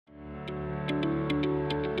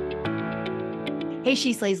Hey,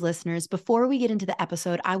 She Slays listeners, before we get into the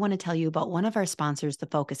episode, I want to tell you about one of our sponsors, the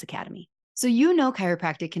Focus Academy. So you know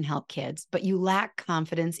chiropractic can help kids, but you lack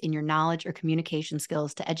confidence in your knowledge or communication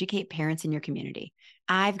skills to educate parents in your community.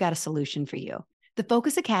 I've got a solution for you. The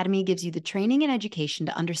Focus Academy gives you the training and education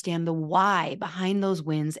to understand the why behind those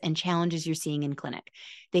wins and challenges you're seeing in clinic.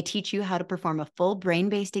 They teach you how to perform a full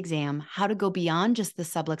brain-based exam, how to go beyond just the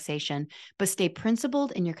subluxation, but stay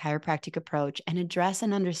principled in your chiropractic approach and address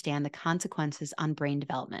and understand the consequences on brain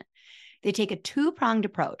development. They take a two-pronged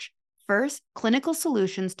approach. First, clinical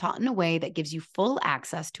solutions taught in a way that gives you full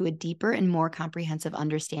access to a deeper and more comprehensive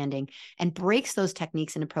understanding and breaks those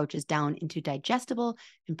techniques and approaches down into digestible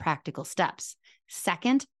and practical steps.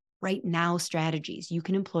 Second, right now strategies you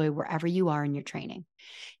can employ wherever you are in your training.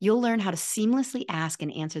 You'll learn how to seamlessly ask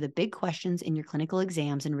and answer the big questions in your clinical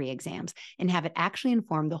exams and re-exams and have it actually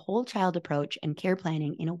inform the whole child approach and care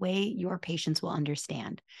planning in a way your patients will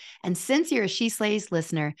understand. And since you're a She Slays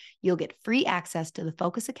listener, you'll get free access to the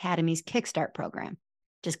Focus Academy's Kickstart program.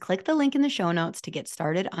 Just click the link in the show notes to get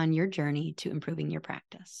started on your journey to improving your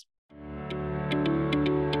practice.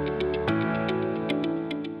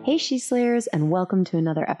 Hey, She Slayers, and welcome to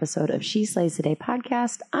another episode of She Slays Today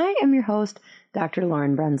podcast. I am your host, Dr.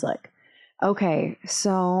 Lauren Brunslick. Okay,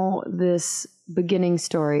 so this beginning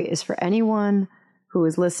story is for anyone who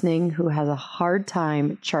is listening who has a hard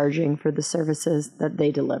time charging for the services that they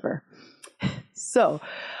deliver. So,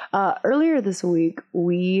 earlier this week,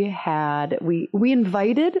 we called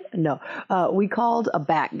a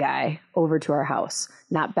bat guy over to our house.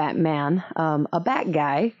 Not Batman, a bat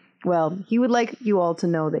guy. Well, he would like you all to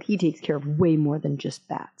know that he takes care of way more than just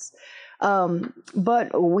bats.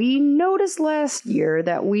 But we noticed last year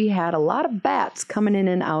that we had a lot of bats coming in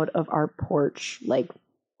and out of our porch, like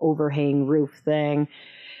overhang roof thing.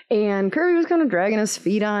 And Kirby was kind of dragging his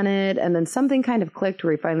feet on it. And then something kind of clicked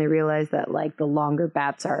where he finally realized that like the longer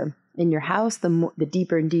bats are in your house, the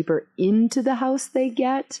deeper and deeper into the house they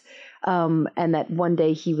get. And that one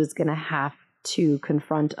day he was going to have to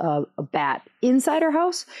confront a bat inside our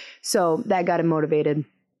house. So that got him motivated.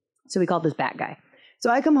 So we called this bat guy.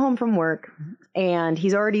 So I come home from work and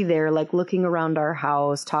he's already there, like looking around our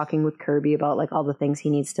house, talking with Kirby about like all the things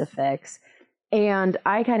he needs to fix. And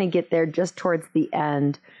I kind of get there just towards the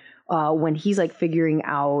end when he's like figuring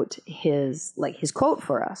out his quote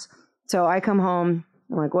for us. So I come home,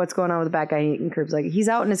 I'm like, what's going on with the bat guy? And Kirby's like, he's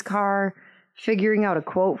out in his car figuring out a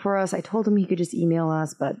quote for us. I told him he could just email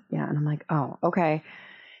us, but yeah. And I'm like, oh, okay.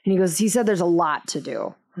 And he said there's a lot to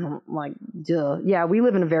do. And I'm like, duh. Yeah, we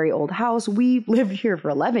live in a very old house. We've lived here for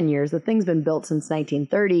 11 years. The thing's been built since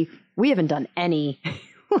 1930. We haven't done any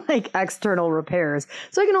like external repairs.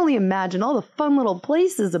 So I can only imagine all the fun little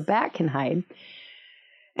places a bat can hide.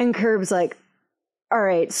 And Curb's like, all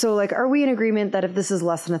right, so like, are we in agreement that if this is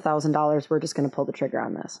less than $1,000, we're just going to pull the trigger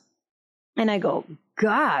on this? And I go,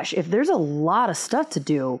 gosh, if there's a lot of stuff to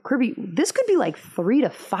do, Kirby, this could be like $3,000 to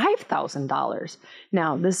 $5,000.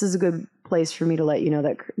 Now, this is a good place for me to let you know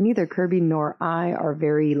that neither Kirby nor I are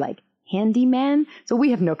very like handyman. So we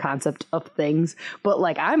have no concept of things. But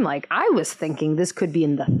I was thinking this could be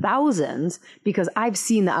in the thousands because I've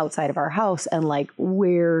seen the outside of our house and like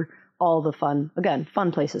where all the fun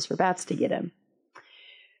places for bats to get in.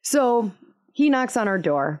 So he knocks on our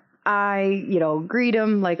door. I, greet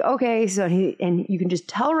him like, okay. So and you can just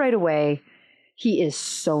tell right away, he is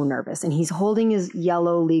so nervous and he's holding his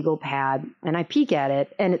yellow legal pad and I peek at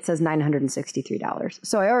it and it says $963.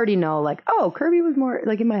 So I already know like, oh, Kirby was more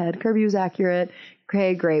like in my head, Kirby was accurate.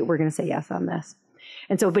 Okay, great. We're going to say yes on this.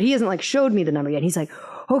 And so, but he hasn't like showed me the number yet. He's like,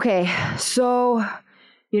 okay, so,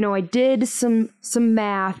 I did some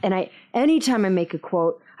math and anytime I make a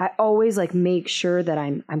quote, I always like make sure that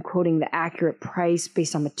I'm quoting the accurate price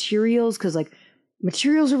based on materials because like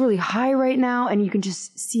materials are really high right now and you can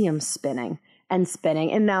just see him spinning.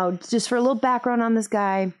 And now just for a little background on this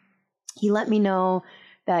guy, he let me know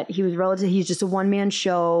that he's just a one-man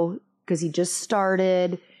show because he just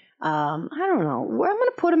started. I don't know where I'm going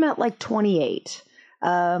to put him at like 28.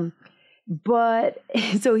 But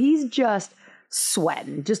so he's just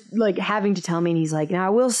sweating, just like having to tell me. And he's like, now I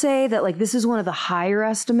will say that like, this is one of the higher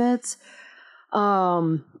estimates.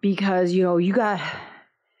 Because, you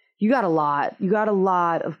got a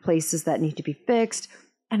lot of places that need to be fixed.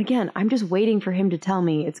 And again, I'm just waiting for him to tell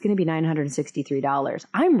me it's going to be $963.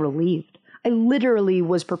 I'm relieved. I literally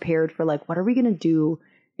was prepared for like, what are we going to do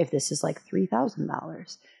if this is like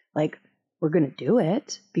 $3,000? Like, we're going to do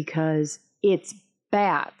it because it's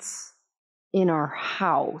bats in our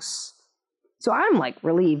house. So I'm like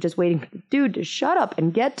relieved, just waiting for the dude to shut up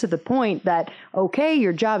and get to the point that, okay,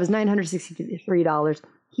 your job is $963.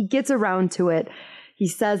 He gets around to it. he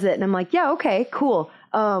says it and I'm like, yeah, okay, cool.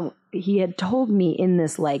 He had told me in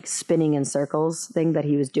this like spinning in circles thing that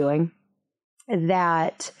he was doing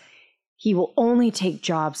that he will only take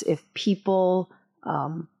jobs if people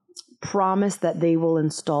promise that they will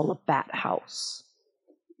install a bat house.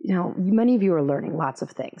 You know, many of you are learning lots of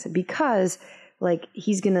things because like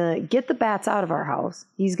he's going to get the bats out of our house.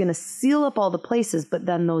 He's going to seal up all the places, but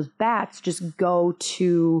then those bats just go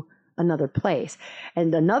to another place.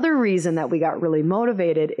 And another reason that we got really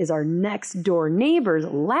motivated is our next door neighbors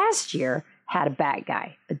last year had a bat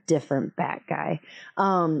guy, a different bat guy,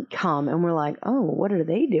 come. And we're like, oh, what are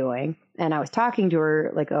they doing? And I was talking to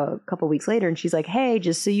her like a couple weeks later and she's like, hey,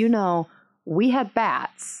 just so you know, we have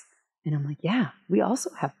bats. And I'm like, yeah, we also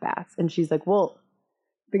have bats. And she's like, well,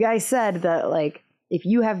 the guy said that like, if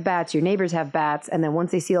you have bats, your neighbors have bats. And then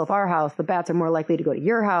once they seal up our house, the bats are more likely to go to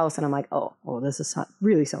your house. And I'm like, oh, well,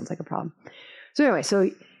 really sounds like a problem. So anyway, so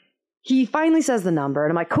he finally says the number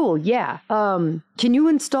and I'm like, cool. Yeah. Can you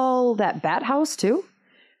install that bat house too?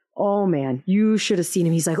 Oh man, you should have seen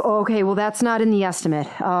him. He's like, oh, okay, well, that's not in the estimate.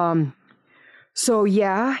 So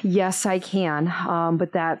yeah, yes, I can.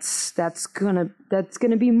 But that's gonna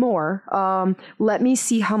be more. Let me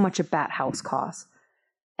see how much a bat house costs.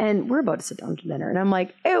 And we're about to sit down to dinner. And I'm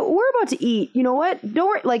like, hey, we're about to eat. You know what? Don't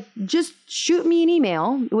worry. Like, just shoot me an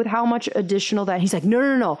email with how much additional that. He's like,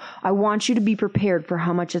 no. I want you to be prepared for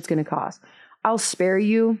how much it's going to cost. I'll spare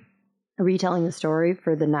you retelling the story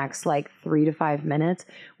for the next like 3 to 5 minutes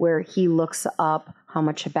where he looks up how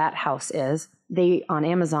much a bat house is. They on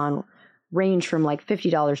Amazon range from like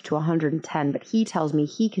 $50 to $110, but he tells me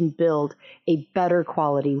he can build a better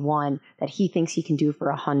quality one that he thinks he can do for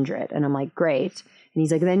 $100. And I'm like, great. And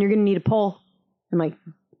he's like, then you're going to need a pole. I'm like,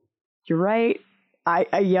 you're right.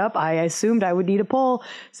 Yep, I assumed I would need a pole.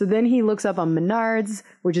 So then he looks up on Menards,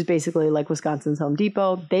 which is basically like Wisconsin's Home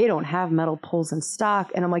Depot. They don't have metal poles in stock.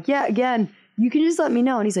 And I'm like, yeah, again, you can just let me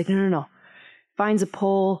know. And he's like, no. Finds a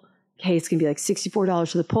pole. Okay, it's going to be like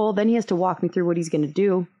 $64 for the pole. Then he has to walk me through what he's going to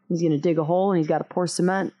do. He's going to dig a hole and he's got to pour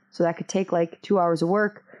cement. So that could take like 2 hours of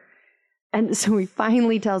work. And so he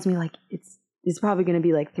finally tells me like, it's probably going to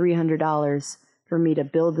be like $300 for me to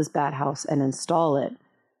build this bat house and install it.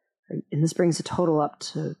 And this brings the total up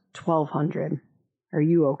to $1,200. Are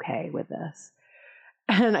you okay with this?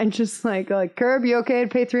 And I'm just like, Curb, you okay to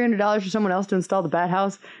pay $300 for someone else to install the bat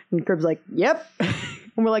house? And Curb's like, yep. And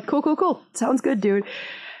we're like, cool. Sounds good, dude.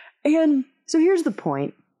 And so here's the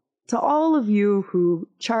point. To all of you who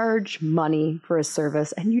charge money for a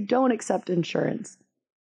service and you don't accept insurance,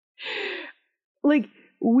 like,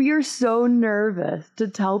 we are so nervous to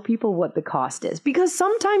tell people what the cost is because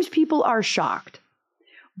sometimes people are shocked.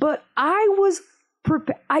 But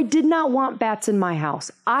I did not want bats in my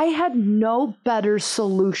house. I had no better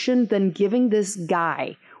solution than giving this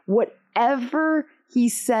guy whatever he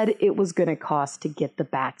said it was going to cost to get the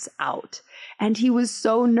bats out. And he was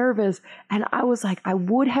so nervous. And I was like, I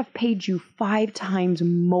would have paid you 5 times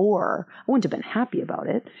more. I wouldn't have been happy about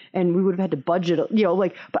it. And we would have had to budget,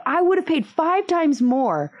 but I would have paid 5 times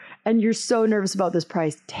more. And you're so nervous about this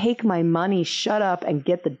price. Take my money, shut up, and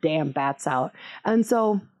get the damn bats out. And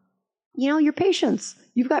so, your patients.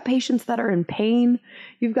 You've got patients that are in pain.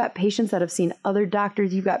 You've got patients that have seen other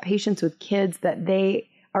doctors. You've got patients with kids that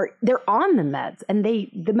they're on the meds and the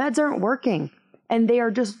meds aren't working and they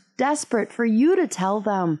are just desperate for you to tell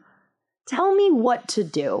me what to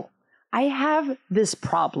do. I have this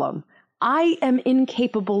problem. I am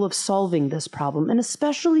incapable of solving this problem. And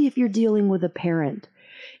especially if you're dealing with a parent,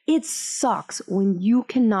 it sucks when you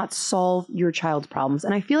cannot solve your child's problems.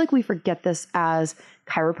 And I feel like we forget this as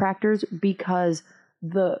chiropractors because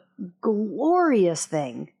the glorious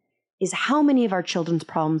thing is how many of our children's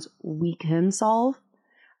problems we can solve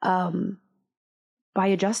by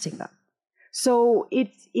adjusting them. So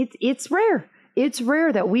it's rare. It's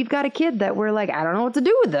rare that we've got a kid that we're like, I don't know what to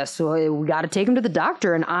do with this. So we got to take him to the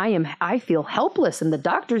doctor and I feel helpless and the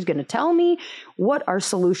doctor's going to tell me what our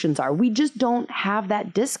solutions are. We just don't have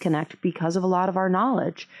that disconnect because of a lot of our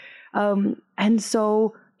knowledge. And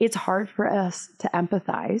so it's hard for us to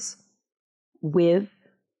empathize with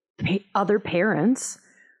other parents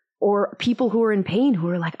or people who are in pain who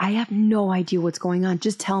are like, I have no idea what's going on.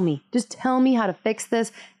 Just tell me how to fix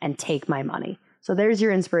this and take my money. So there's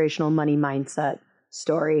your inspirational money mindset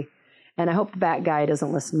story. And I hope the bat guy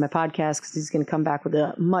doesn't listen to my podcast because he's going to come back with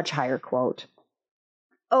a much higher quote.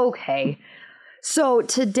 Okay. So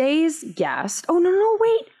today's guest,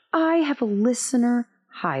 wait. I have a listener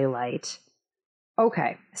highlight.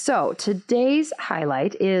 Okay. So today's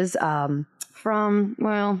highlight is from,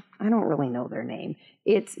 I don't really know their name.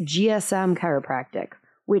 It's GSM Chiropractic,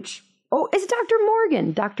 which, it's Dr.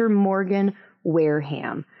 Morgan. Dr. Morgan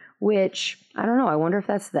Wareham, which, I don't know, I wonder if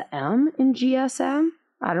that's the M in GSM.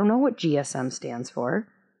 I don't know what GSM stands for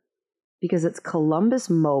because it's Columbus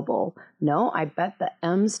Mobile. No, I bet the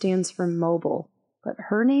M stands for mobile, but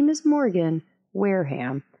her name is Morgan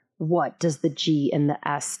Wareham. What does the G and the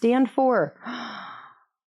S stand for?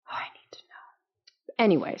 I need to know.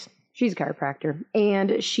 Anyways, she's a chiropractor,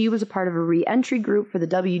 and she was a part of a re-entry group for the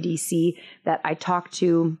WDC that I talked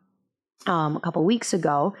to a couple weeks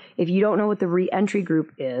ago. If you don't know what the re-entry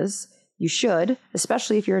group is, you should,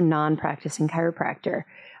 especially if you're a non-practicing chiropractor.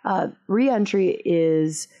 Re-entry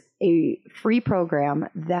is a free program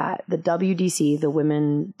that the WDC, the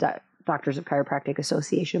Women Doctors of Chiropractic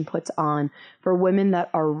Association, puts on for women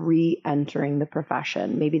that are re-entering the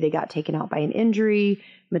profession. Maybe they got taken out by an injury,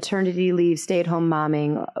 maternity leave, stay-at-home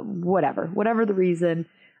momming, whatever the reason,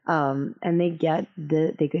 and they get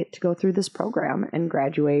to go through this program and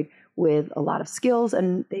graduate with a lot of skills.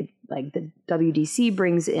 And the WDC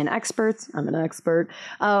brings in experts. I'm an expert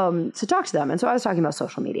to talk to them. And so I was talking about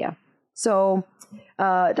social media. So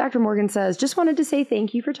Dr. Morgan says, just wanted to say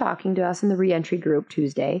thank you for talking to us in the re-entry group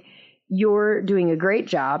Tuesday. You're doing a great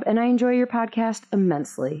job, and I enjoy your podcast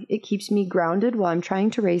immensely. It keeps me grounded while I'm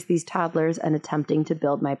trying to raise these toddlers and attempting to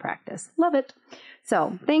build my practice. Love it.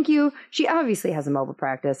 So thank you. She obviously has a mobile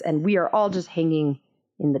practice, and we are all just hanging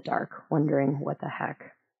in the dark, wondering what the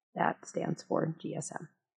heck that stands for, GSM.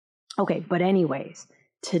 Okay, but anyways,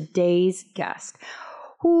 today's guest,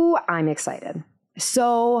 who I'm excited.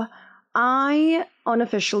 So I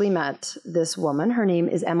unofficially met this woman. Her name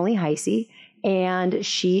is Emily Heisey, and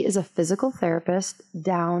she is a physical therapist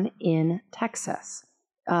down in Texas.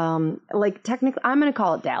 Technically, I'm going to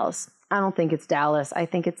call it Dallas. I don't think it's Dallas. I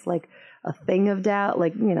think it's like a thing of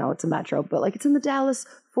Dallas, it's a metro, but it's in the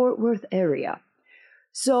Dallas-Fort Worth area.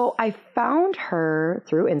 So I found her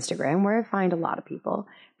through Instagram, where I find a lot of people,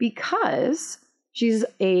 because she's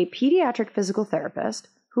a pediatric physical therapist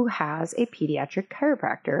who has a pediatric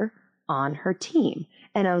chiropractor on her team.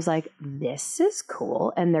 And I was like, this is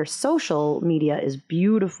cool. And their social media is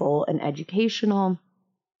beautiful and educational.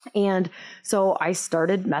 And so I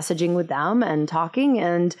started messaging with them and talking.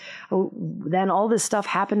 And then all this stuff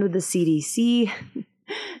happened with the CDC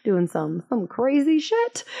doing some crazy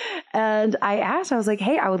shit. And I was like,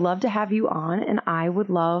 hey, I would love to have you on. And I would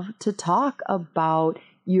love to talk about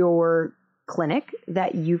your clinic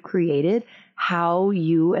that you've created, how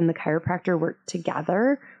you and the chiropractor work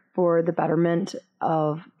together for the betterment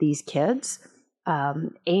of these kids.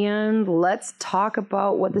 And let's talk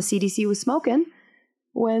about what the CDC was smoking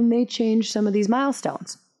when they changed some of these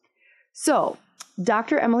milestones. So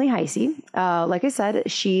Dr. Emily Heisey, like I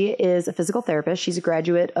said, she is a physical therapist. She's a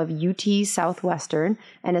graduate of UT Southwestern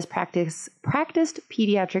and has practiced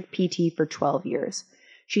pediatric PT for 12 years.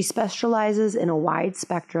 She specializes in a wide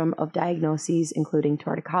spectrum of diagnoses, including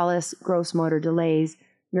torticollis, gross motor delays,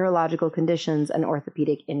 neurological conditions, and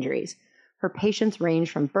orthopedic injuries. Her patients range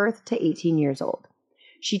from birth to 18 years old.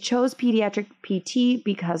 She chose pediatric PT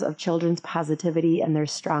because of children's positivity and their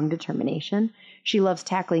strong determination. She loves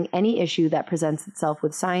tackling any issue that presents itself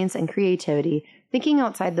with science and creativity. Thinking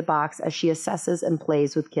outside the box as she assesses and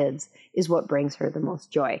plays with kids is what brings her the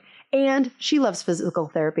most joy. And she loves physical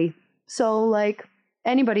therapy. So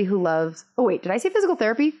anybody who loves, did I say physical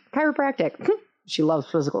therapy? Chiropractic. She loves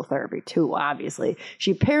physical therapy too, obviously.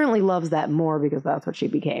 She apparently loves that more because that's what she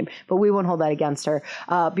became. But we won't hold that against her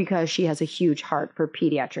because she has a huge heart for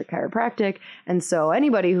pediatric chiropractic. And so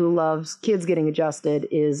anybody who loves kids getting adjusted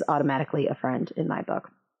is automatically a friend in my book.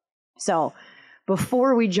 So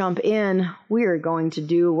before we jump in, we are going to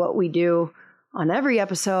do what we do on every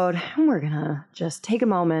episode. And we're going to just take a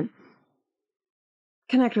moment,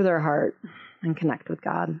 connect with our heart, and connect with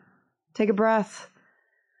God. Take a breath.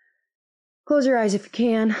 Close your eyes if you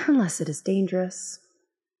can, unless it is dangerous.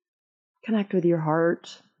 Connect with your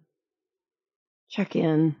heart. Check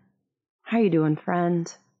in. How you doing,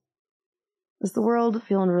 friend? Is the world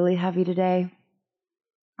feeling really heavy today?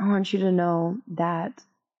 I want you to know that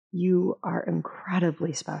you are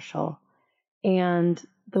incredibly special. And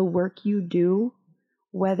the work you do,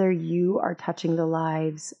 whether you are touching the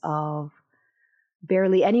lives of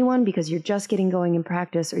barely anyone because you're just getting going in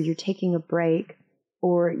practice, or you're taking a break,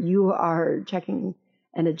 or you are checking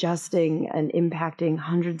and adjusting and impacting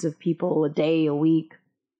hundreds of people a day, a week,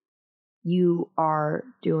 you are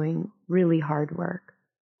doing really hard work.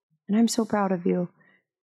 And I'm so proud of you.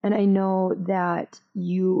 And I know that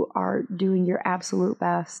you are doing your absolute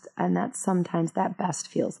best, and that sometimes that best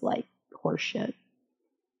feels like horseshit.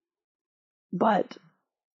 But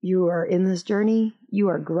you are in this journey, you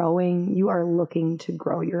are growing, you are looking to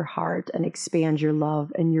grow your heart and expand your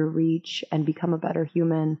love and your reach and become a better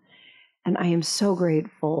human. And I am so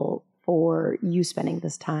grateful for you spending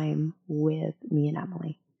this time with me and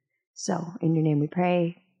Emily. So in your name we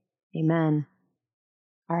pray. Amen.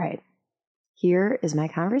 All right. Here is my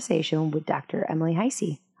conversation with Dr. Emily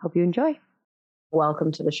Heisey. Hope you enjoy.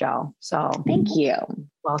 Welcome to the show. So thank you.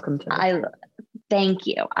 Welcome to the show. Thank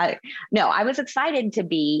you. I was excited to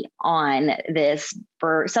be on this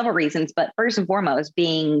for several reasons, but first and foremost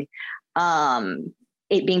being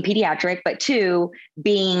it being pediatric, but two,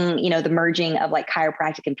 being, the merging of like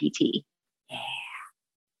chiropractic and PT.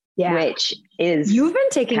 Yeah. Which is, you've been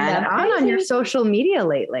taking that on your social media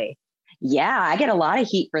lately. Yeah, I get a lot of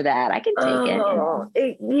heat for that. I can take it.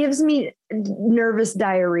 It gives me nervous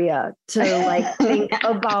diarrhea to like think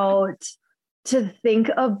about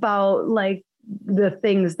like the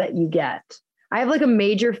things that you get. I have like a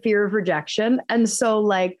major fear of rejection. And so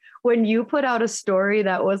like when you put out a story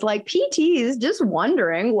that was like, PTs just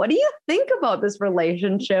wondering, what do you think about this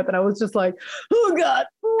relationship? And I was just like, oh God,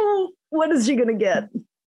 what is she going to get?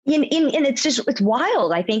 And it's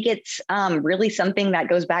wild. I think it's really something that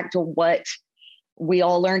goes back to what we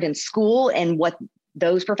all learned in school and what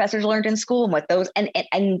those professors learned in school and what those,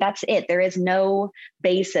 and that's it. There is no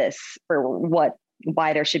basis for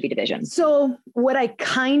why there should be division. So what I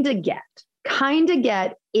kind of get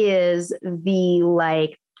is the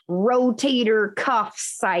like rotator cuff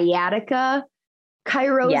sciatica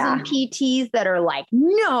chiros and PTs that are like,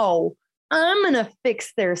 no, I'm going to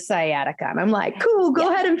fix their sciatica. And I'm like, cool,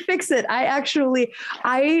 go ahead and fix it. I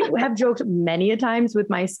have joked many a times with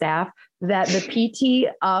my staff that the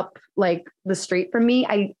PT up like the street from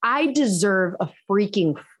me, I deserve a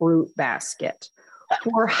freaking fruit basket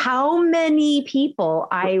for how many people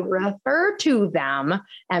I refer to them.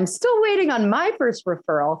 I'm still waiting on my first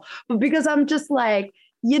referral, but because I'm just like,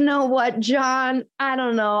 you know what, John, I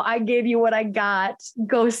don't know. I gave you what I got.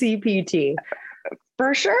 Go see PT.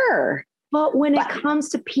 For sure. But when it comes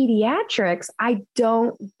to pediatrics, I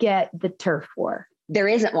don't get the turf war. There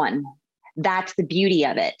isn't one. That's the beauty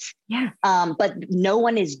of it. Yeah. But no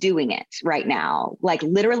one is doing it right now. Like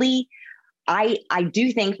literally, I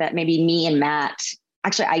do think that maybe me and Matt,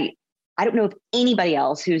 actually, I don't know of anybody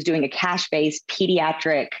else who's doing a cash-based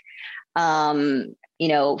pediatric,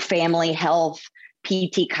 family health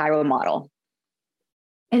PT chiro model.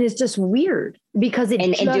 And it's just weird because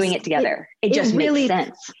and doing it together. It just makes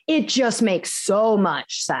sense. It just makes so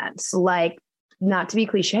much sense. Like, not to be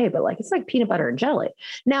cliche, but like, it's like peanut butter and jelly.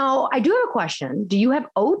 Now, I do have a question. Do you have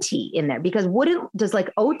OT in there? Because does like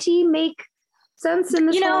OT make sense in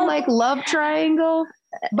this whole like love triangle?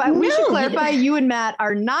 But we should clarify, you and Matt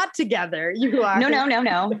are not together. You are.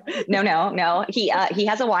 No. He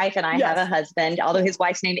has a wife and I have a husband, although his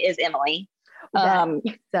wife's name is Emily.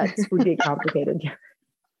 That would get complicated.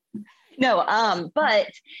 No, but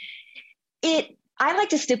I like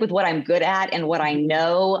to stick with what I'm good at and what I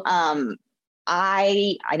know.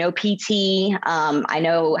 I know PT. I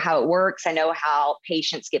know how it works. I know how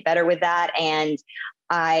patients get better with that. And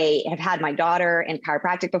I have had my daughter in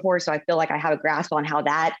chiropractic before, so I feel like I have a grasp on how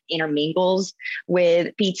that intermingles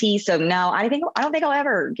with PT. So no, I don't think I'll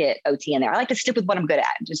ever get OT in there. I like to stick with what I'm good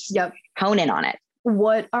at, just hone in on it.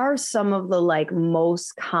 What are some of the like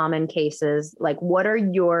most common cases? Like, what are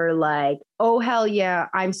your like, oh, hell yeah,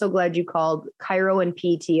 I'm so glad you called, chiro and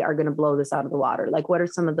PT are going to blow this out of the water? Like, what are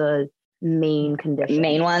some of the main conditions?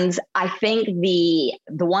 Main ones. I think the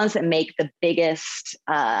ones that make the biggest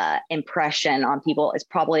impression on people is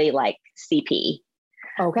probably like CP.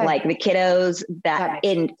 Okay. Like the kiddos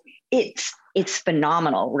it's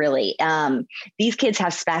phenomenal, really. These kids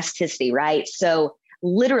have spasticity, right? So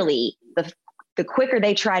literally the quicker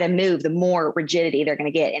they try to move, the more rigidity they're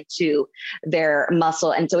going to get into their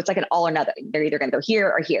muscle. And so it's like an all or nothing. They're either going to go here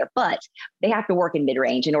or here, but they have to work in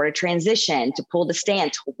mid-range in order to transition, to pull the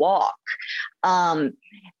stand, to walk.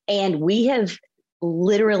 And we have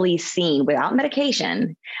literally seen, without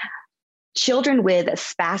medication, children with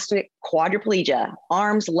spastic quadriplegia,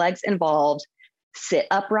 arms, legs involved, sit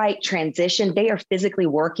upright, transition. They are physically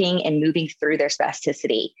working and moving through their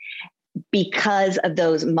spasticity, because of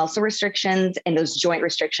those muscle restrictions and those joint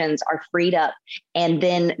restrictions are freed up. And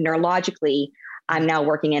then neurologically, I'm now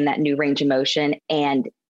working in that new range of motion. And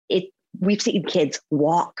we've seen kids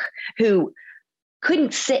walk who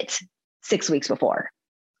couldn't sit 6 weeks before.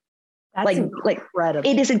 That's incredible.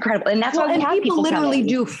 It is incredible. And that's why we have people literally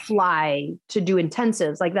do fly to do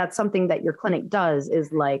intensives. Like that's something that your clinic does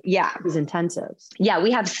is like, these intensives. Yeah.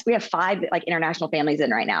 We have 5 like international families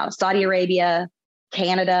in right now. Saudi Arabia,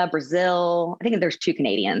 Canada, Brazil. I think there's 2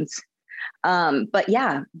 Canadians. But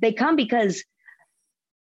yeah, they come because,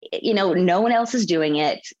 no one else is doing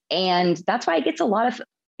it. And that's why it gets a lot of,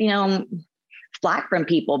 flack from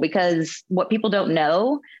people because what people don't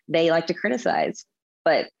know, they like to criticize,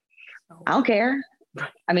 but I don't care.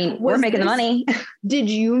 I mean, we're making the money. Did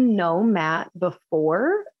you know Matt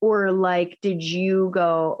before, or like, did you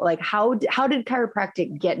go like, how did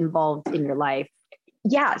chiropractic get involved in your life?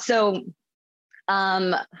 Yeah. So,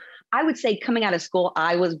 I would say coming out of school,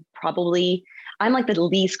 I'm like the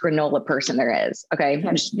least granola person there is. Okay.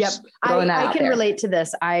 Yep. I can relate to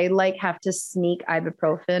this. I like have to sneak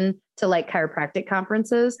ibuprofen to like chiropractic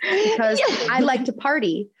conferences because I like to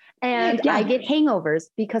party and I get hangovers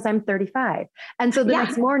because I'm 35. And so the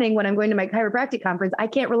next morning when I'm going to my chiropractic conference, I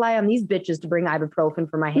can't rely on these bitches to bring ibuprofen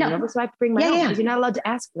for my hangover. So I have to bring my own because you're not allowed to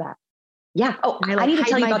ask for that. Yeah. Oh, I need to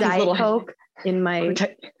tell you about these little Coke in my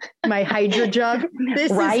Hydra jug.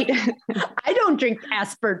 I don't drink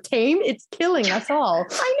aspartame. It's killing us all.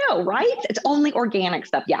 I know, right? It's only organic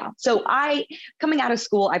stuff. Yeah. So coming out of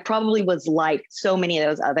school, I probably was like so many of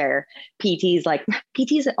those other PTs, like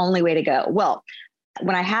PT is the only way to go. Well,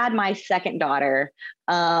 when I had my second daughter,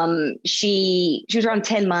 she was around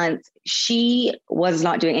 10 months. She was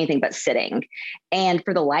not doing anything but sitting. And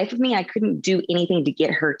for the life of me, I couldn't do anything to get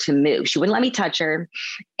her to move. She wouldn't let me touch her.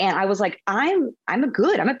 And I was like, I'm a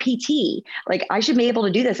PT. Like I should be able to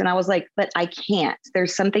do this. And I was like, but I can't.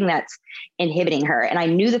 There's something that's inhibiting her. And I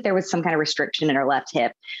knew that there was some kind of restriction in her left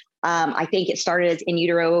hip. I think it started as in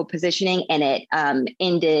utero positioning and it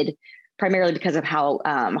ended primarily because of how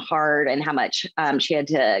hard and how much she had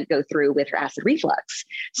to go through with her acid reflux.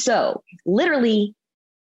 So literally,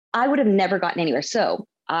 I would have never gotten anywhere. So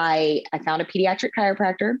I found a pediatric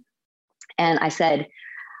chiropractor and I said,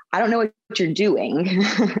 I don't know what you're doing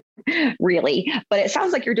really, but it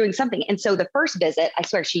sounds like you're doing something. And so the first visit, I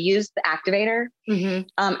swear she used the activator and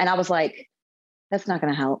I was like, that's not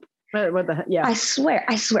going to help. Yeah. I swear.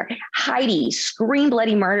 Heidi screamed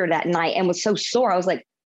bloody murder that night and was so sore. I was like,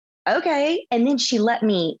 okay. And then she let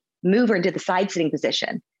me move her into the side sitting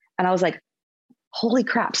position. And I was like, holy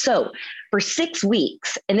crap. So for 6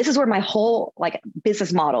 weeks, and this is where my whole like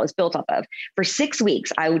business model is built off of. For 6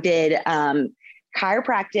 weeks, I did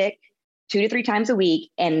chiropractic 2 to 3 times a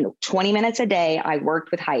week and 20 minutes a day. I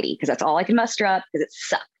worked with Heidi because that's all I could muster up because it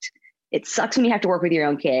sucked. It sucks when you have to work with your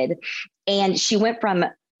own kid. And she went from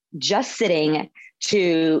just sitting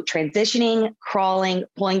to transitioning, crawling,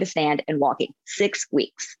 pulling to stand and walking. 6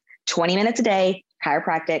 weeks. 20 minutes a day,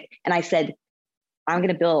 chiropractic. And I said, I'm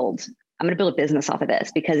going to build a business off of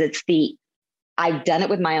this because I've done it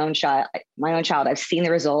with my own child. I've seen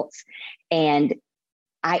the results and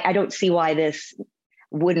I don't see why this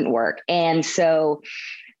wouldn't work. And so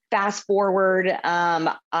fast forward,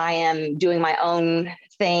 I am doing my own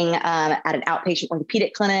thing at an outpatient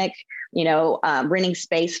orthopedic clinic, renting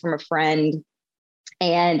space from a friend.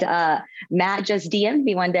 And Matt just DM'd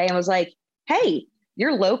me one day and was like, hey,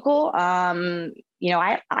 you're local. I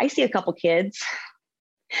see a couple kids.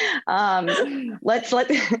 I want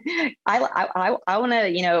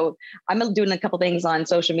to, I'm doing a couple things on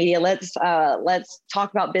social media. Let's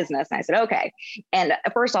talk about business. And I said, okay. And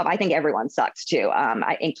first off, I think everyone sucks too.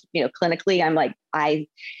 I think, clinically, I'm like, I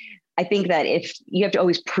think that if you have to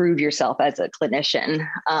always prove yourself as a clinician.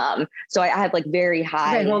 So I have like very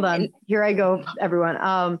high. Okay, hold on. Here I go, everyone.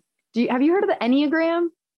 Have you heard of the Enneagram?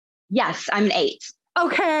 Yes, I'm an 8.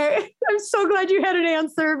 Okay. I'm so glad you had an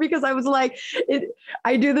answer because I was like,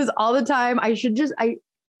 I do this all the time. This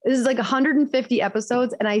is like 150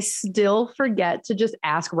 episodes and I still forget to just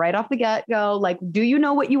ask right off the get-go, like, do you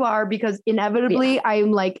know what you are? Because inevitably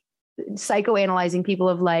I'm like psychoanalyzing people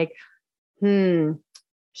of like, all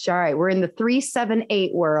right, we're in the 3, 7,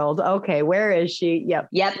 8 world. Okay. Where is she?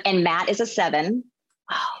 Yep. And Matt is a 7.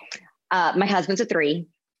 My husband's a 3.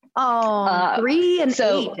 3 and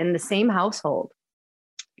 8 in the same household.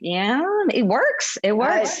 Yeah, it works.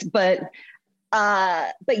 But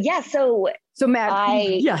yeah, so Matt,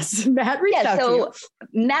 Matt reached out to you.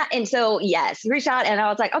 He reached out and I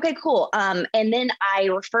was like, okay, cool. And then I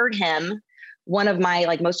referred him one of my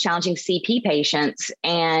like most challenging CP patients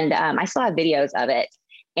and I still have videos of it.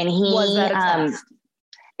 And he was that a test?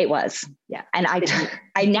 It was. Yeah. And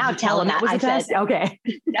I now tell him that. I said, okay.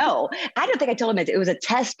 No, I don't think I told him it was a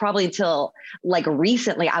test probably until like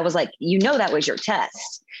recently. I was like, that was your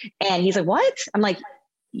test. And he's like, what? I'm like,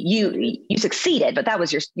 you succeeded, but that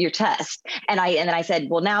was your test. And then I said,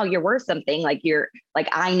 well, now you're worth something. Like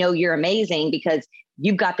I know you're amazing because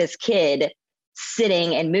you've got this kid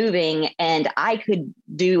sitting and moving and I could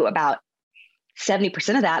do about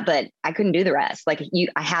 70% of that, but I couldn't do the rest. Like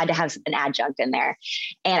I had to have an adjunct in there.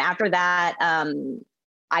 And after that,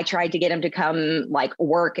 I tried to get him to come like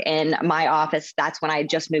work in my office. That's when I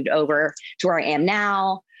just moved over to where I am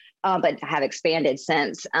now. but have expanded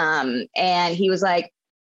since. And he was like,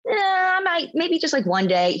 I might maybe just like one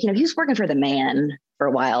day, he was working for the man for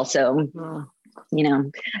a while. So,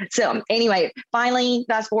 so anyway, finally,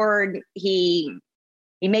 fast forward, he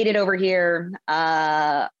made it over here.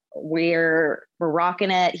 We're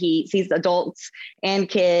rocking it. He sees adults and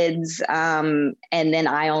kids. And then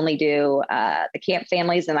I only do the camp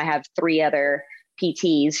families. And I have 3 other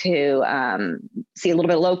PTs who see a little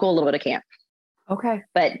bit of local, a little bit of camp. Okay.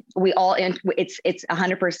 But we all, it's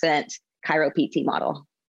 100% Chiro PT model.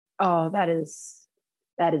 Oh, that is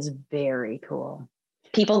very cool.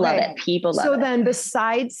 People love it. People love it. So then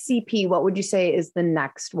besides CP, what would you say is the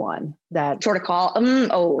next one that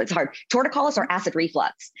torticollis? It's hard. Torticollis or acid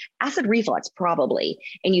reflux? Acid reflux, probably.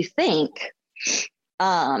 And you think,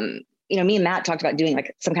 me and Matt talked about doing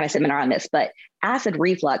like some kind of seminar on this, but acid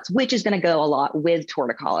reflux, which is going to go a lot with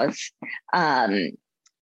torticollis,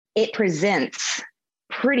 it presents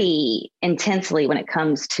pretty intensely when it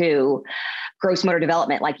comes to gross motor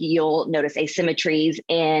development. Like you'll notice asymmetries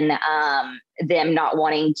in them not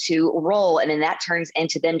wanting to roll. And then that turns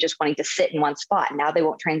into them just wanting to sit in one spot. Now they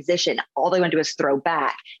won't transition. All they want to do is throw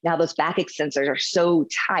back. Now those back extensors are so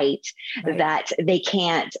tight that they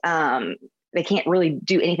can't really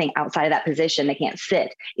do anything outside of that position. They can't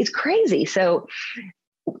sit. It's crazy. So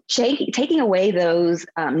taking away those,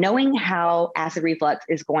 knowing how acid reflux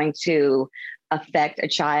is going to affect a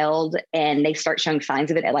child and they start showing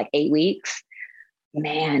signs of it at like 8 weeks,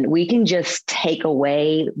 man, we can just take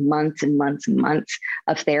away months and months and months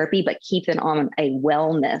of therapy, but keep them on a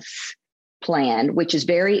wellness plan, which is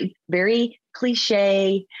very, very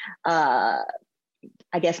cliche. I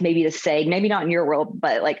guess maybe to say, maybe not in your world,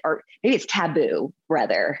 but or maybe it's taboo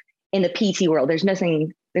rather in the PT world. There's no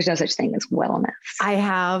such thing as wellness. I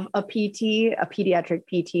have a pediatric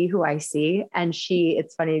PT who I see, and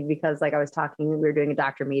it's funny because I was talking, we were doing a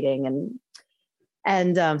doctor meeting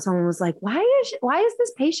and someone was like, why is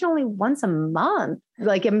this patient only once a month?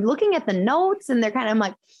 I'm looking at the notes and I'm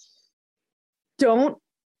like, don't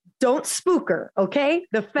spook her. Okay.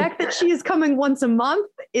 The fact that she is coming once a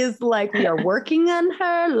month is we are working on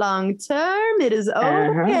her long term. It is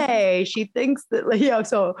okay. She thinks that,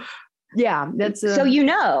 so yeah, that's so,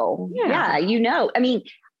 yeah. I mean,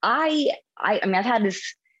 I've had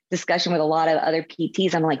this discussion with a lot of other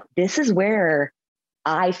PTs. I'm like, this is where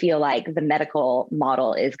I feel like the medical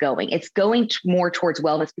model is going. It's going more towards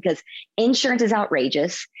wellness because insurance is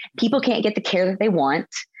outrageous. People can't get the care that they want.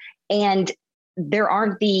 And there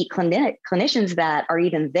aren't the clinicians that are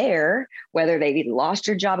even there, whether they've lost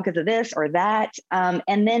your job because of this or that.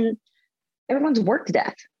 And then everyone's worked to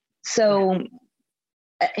death. So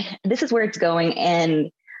this is where it's going. And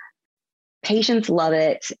patients love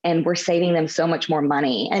it. And we're saving them so much more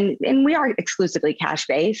money. And we are exclusively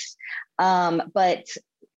cash-based. But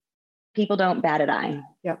people don't bat an eye.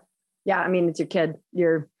 Yep. Yeah. I mean, it's your kid.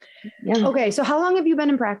 Okay. So how long have you been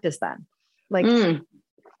in practice then?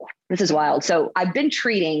 This is wild. So I've been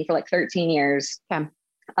treating for 13 years. Okay.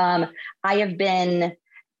 I've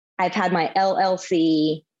had my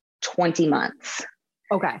LLC 20 months.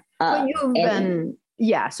 Okay. But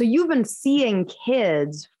so you've been seeing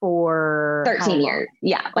kids for 13 years.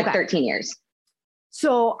 Yeah. 13 years.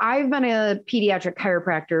 So I've been a pediatric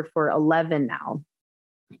chiropractor for 11 now.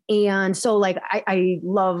 And so I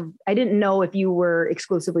didn't know if you were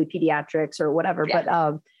exclusively pediatrics or whatever,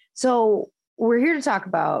 but so we're here to talk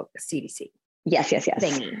about CDC. Yes.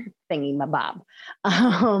 Thingy, my bob.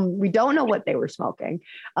 We don't know what they were smoking.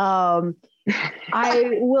 I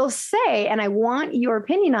will say, and I want your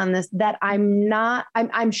opinion on this, that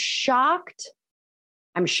I'm shocked.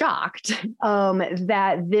 I'm shocked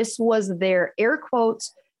that this was their air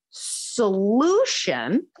quotes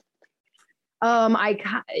solution. But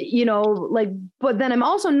then I'm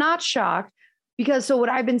also not shocked because what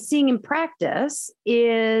I've been seeing in practice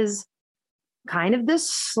is kind of this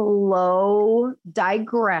slow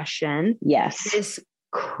digression. Yes. This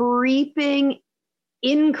creeping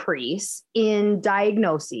increase in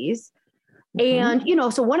diagnoses. And,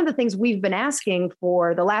 so one of the things we've been asking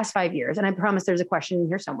for the last 5 years, and I promise there's a question in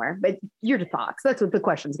here somewhere, but your thoughts, that's what the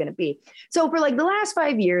question is going to be. So for the last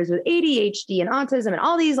 5 years with ADHD and autism and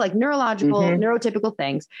all these neurological, neurotypical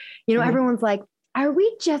things, everyone's like, are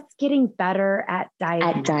we just getting better at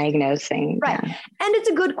diagnosing? Right. Yeah. And it's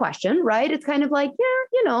a good question, right? It's kind of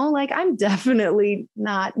I'm definitely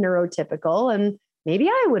not neurotypical and maybe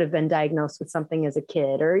I would have been diagnosed with something as a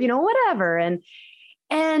kid or, whatever.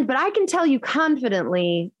 But I can tell you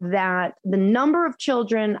confidently that the number of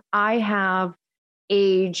children I have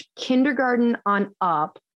age kindergarten on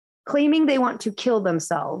up claiming they want to kill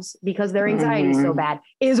themselves because their anxiety is so bad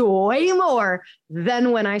is way more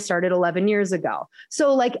than when I started 11 years ago.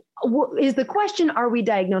 So like, is the question, are we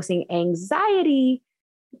diagnosing anxiety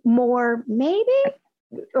more maybe?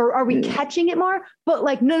 Or are we catching it more? But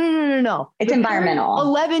like, no. It's environmental.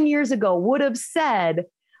 11 years ago would have said,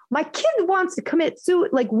 my kid wants to commit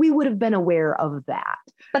suicide. Like we would have been aware of that.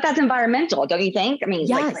 But that's environmental, don't you think? I mean,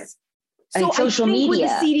 yes. So social media. With the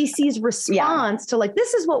CDC's response to like,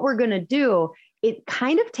 this is what we're going to do, it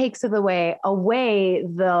kind of takes away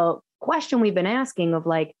the question we've been asking of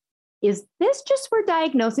like, is this just we're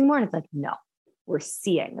diagnosing more? And it's like, no, we're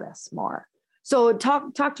seeing this more. So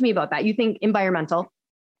talk to me about that. You think environmental?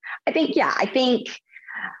 I think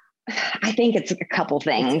it's a couple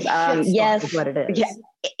things. Yes, is what it is.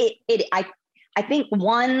 Yeah, I think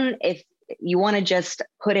one, if you want to just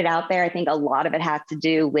put it out there, I think a lot of it has to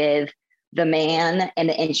do with the man and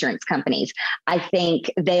the insurance companies. I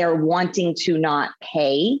think they are wanting to not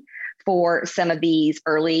pay for some of these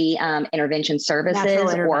early intervention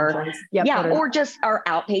services or just our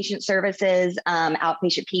outpatient services,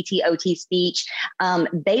 outpatient PT, OT speech.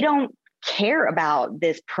 They don't care about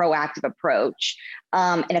this proactive approach.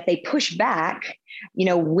 And if they push back,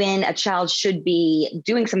 when a child should be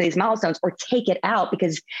doing some of these milestones or take it out,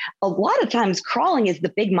 because a lot of times crawling is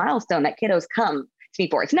the big milestone that kiddos come to me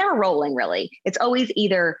for. It's never rolling really. It's always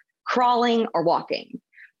either crawling or walking.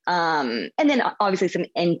 And then obviously some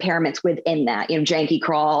impairments within that, janky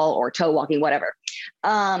crawl or toe walking, whatever.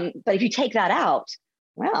 But if you take that out,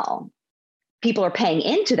 well, people are paying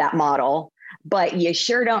into that model, but you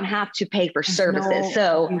sure don't have to pay for services.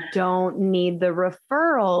 So you don't need the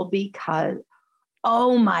referral because,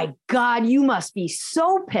 oh my God, you must be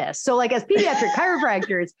so pissed. So like as pediatric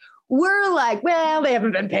chiropractors, we're like, well, they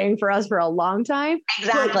haven't been paying for us for a long time.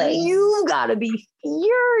 Exactly. You've got to be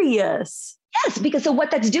furious. Yes, because so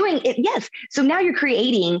what that's doing, so now you're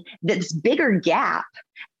creating this bigger gap.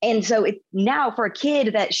 And so it now for a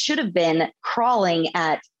kid that should have been crawling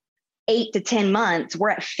at 8 to 10 months, we're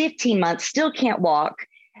at 15 months, still can't walk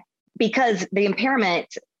because the impairment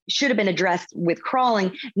should have been addressed with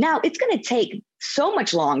crawling. Now it's going to take so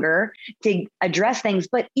much longer to address things.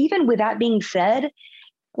 But even with that being said,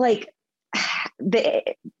 like I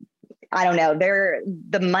don't know,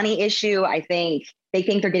 the money issue, I think they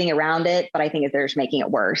think they're getting around it, but I think they're just making it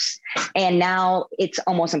worse. And now it's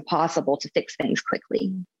almost impossible to fix things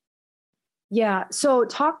quickly. Yeah. So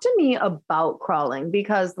talk to me about crawling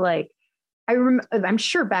because like, I'm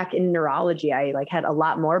sure back in neurology, I like had a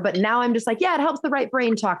lot more, but now I'm just like, yeah, it helps the right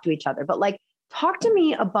brain talk to each other. But like, talk to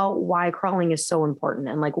me about why crawling is so important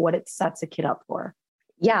and like what it sets a kid up for.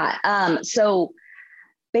 Yeah. So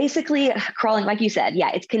basically crawling, like you said,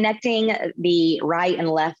 it's connecting the right and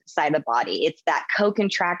left side of the body. It's that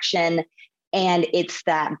co-contraction and it's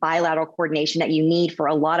that bilateral coordination that you need for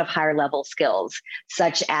a lot of higher level skills,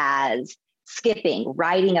 such as skipping,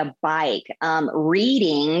 riding a bike,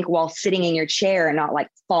 reading while sitting in your chair and not like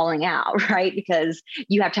falling out, right? Because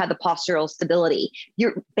you have to have the postural stability.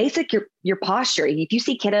 Your posture. If you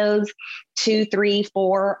see kiddos 2, 3,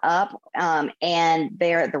 4 up, and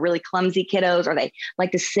they're the really clumsy kiddos, or they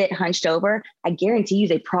like to sit hunched over, I guarantee you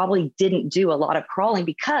they probably didn't do a lot of crawling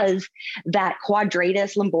because that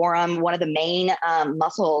quadratus lumborum, one of the main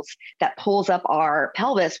muscles that pulls up our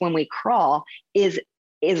pelvis when we crawl, is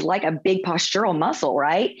like a big postural muscle,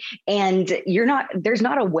 right? And there's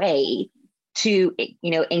not a way to,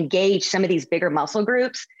 engage some of these bigger muscle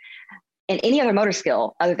groups and any other motor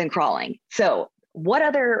skill other than crawling. So what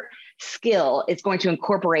other skill is going to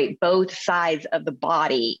incorporate both sides of the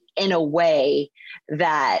body in a way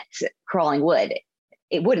that crawling would?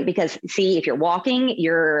 It wouldn't, because see, if you're walking,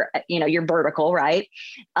 you're vertical, right?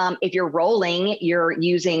 If you're rolling, you're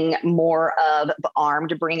using more of the arm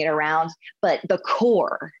to bring it around, but the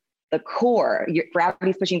core, your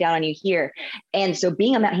gravity's pushing down on you here. And so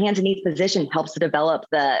being on that hands and knees position helps to develop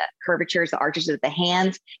the curvatures, the arches of the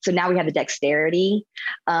hands. So now we have the dexterity,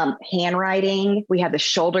 handwriting, we have the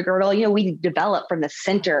shoulder girdle, we develop from the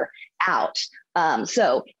center out.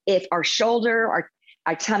 So if our shoulder,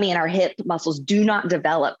 our tummy and our hip muscles do not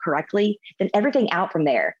develop correctly, then everything out from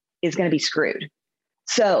there is going to be screwed.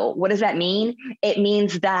 So what does that mean? It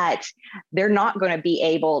means that they're not going to be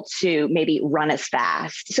able to maybe run as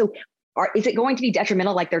fast. So is it going to be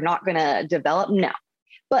detrimental? Like they're not going to develop? No.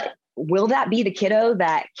 But will that be the kiddo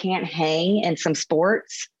that can't hang in some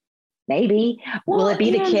sports? Maybe. Will it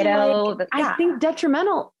be the kiddo? I think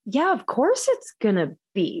detrimental. Yeah, of course it's going to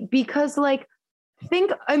be, because like,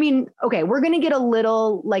 okay, we're going to get a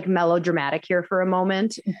little like melodramatic here for a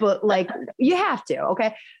moment, but like you have to,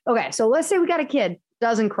 okay. So let's say we got a kid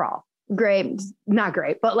doesn't crawl. great, not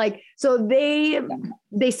great, but like, so they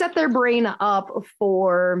set their brain up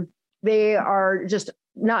for, they are just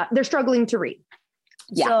not, they're struggling to read.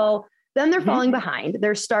 Yeah. So then they're falling behind.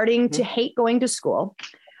 They're starting to hate going to school.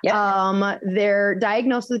 Yep. They're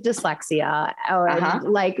diagnosed with dyslexia,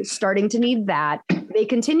 like starting to need that. They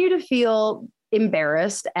continue to feel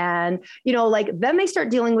embarrassed. And, you know, like then they start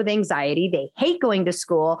dealing with anxiety. They hate going to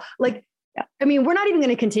school. Like, I mean, we're not even going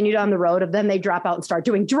to continue down the road of then they drop out and start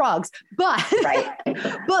doing drugs, but,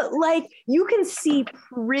 but like you can see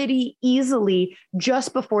pretty easily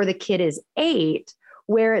just before the kid is 8,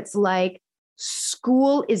 where it's like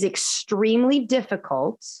school is extremely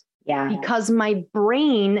difficult. Yeah. Because my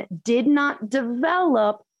brain did not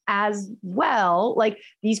develop as well. Like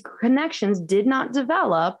these connections did not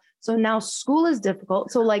develop. So now school is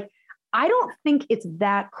difficult. So like, I don't think it's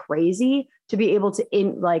that crazy to be able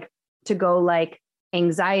to to go like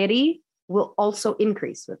anxiety will also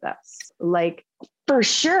increase with us. Like for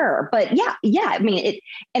sure. But yeah. I mean,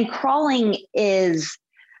 and crawling is,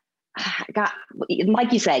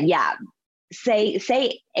 like you said, yeah.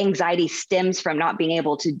 Say anxiety stems from not being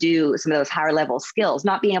able to do some of those higher level skills,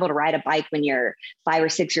 not being able to ride a bike when you're 5 or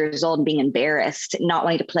 6 years old and being embarrassed, not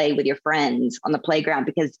wanting to play with your friends on the playground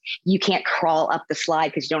because you can't crawl up the slide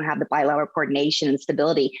because you don't have the bilateral coordination and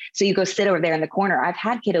stability. So you go sit over there in the corner. I've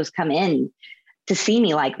had kiddos come in to see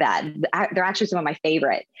me like that. They're actually some of my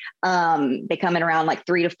favorite. They come in around like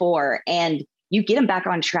 3 to 4 and you get them back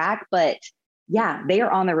on track. But yeah, they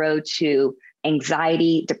are on the road to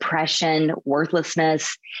anxiety, depression,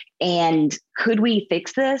 worthlessness. And could we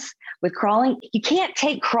fix this with crawling? You can't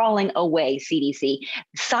take crawling away, CDC.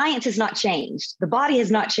 Science has not changed. The body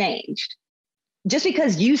has not changed. Just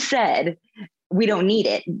because you said we don't need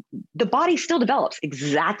it, the body still develops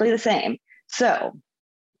exactly the same. So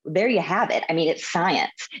there you have it. I mean, it's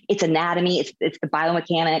science, it's anatomy, it's the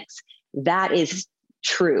biomechanics. That is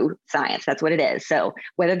true science. That's what it is. So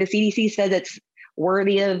whether the CDC says it's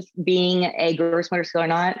worthy of being a gross motor skill or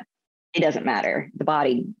not, it doesn't matter. The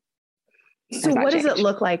body. So what does it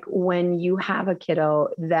look like when you have a kiddo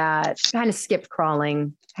that kind of skipped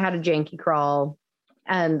crawling, had a janky crawl,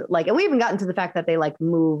 and like, and we even gotten to the fact that they like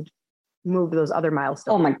moved those other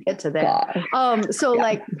milestones. Oh my get to there. So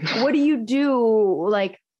like, what do you do?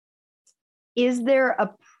 Like, is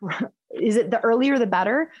it the earlier the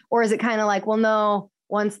better, or is it kind of like, well, no,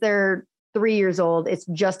 once they're 3 years old, it's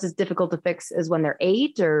just as difficult to fix as when they're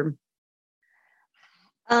 8? Or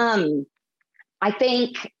I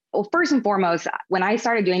think, well, first and foremost, when I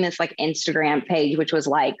started doing this like Instagram page, which was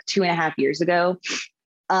like 2.5 years ago,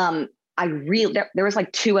 there was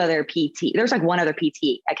like 2 other PT, there was like 1 other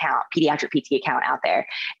PT account, pediatric PT account out there.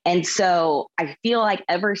 And so I feel like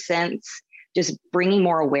ever since just bringing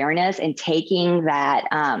more awareness and taking that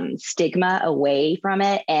stigma away from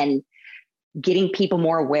it and getting people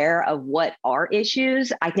more aware of what are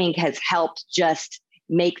issues, I think has helped just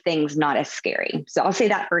make things not as scary. So I'll say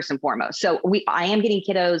that first and foremost. So I am getting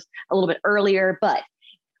kiddos a little bit earlier, but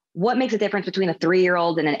what makes a difference between a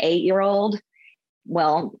 3-year-old and an 8-year-old?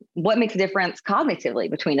 Well, what makes a difference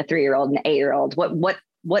cognitively between a 3-year-old and an 8-year-old?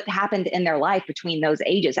 What happened in their life between those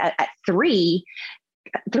ages? At 3,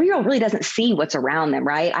 a 3-year-old really doesn't see what's around them,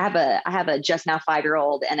 right? I have a just now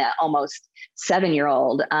 5-year-old and an almost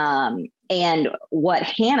 7-year-old. And what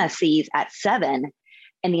Hannah sees at 7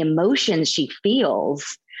 and the emotions she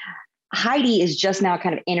feels, Heidi is just now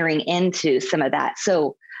kind of entering into some of that.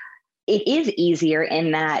 So it is easier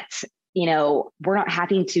in that, you know, we're not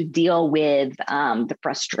having to deal with the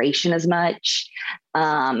frustration as much,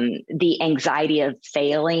 the anxiety of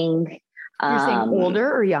failing. You're saying older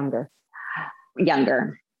or younger?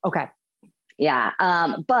 Younger. Okay. Yeah.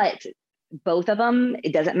 But both of them,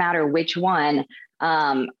 it doesn't matter which one,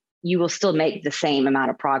 you will still make the same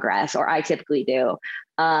amount of progress, or I typically do.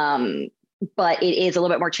 But it is a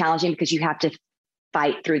little bit more challenging because you have to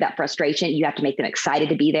fight through that frustration. You have to make them excited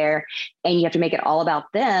to be there, and you have to make it all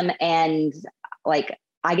about them. And like,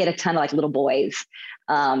 I get a ton of like little boys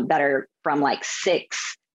that are from like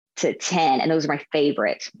 6 to 10. And those are my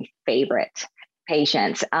favorite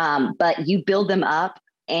patients. But you build them up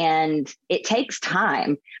and it takes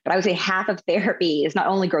time. But I would say half of therapy is not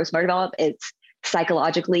only gross motor development, it's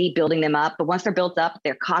psychologically building them up. But once they're built up,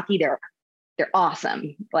 they're cocky, they're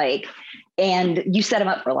awesome. Like, and you set them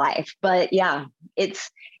up for life. But yeah, it's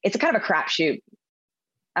a kind of a crapshoot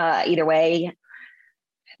either way.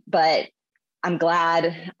 But I'm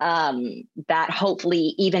glad that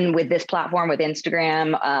hopefully, even with this platform, with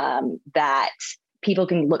Instagram, that people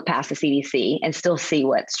can look past the CDC and still see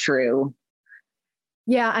what's true.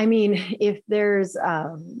 Yeah. I mean, if there's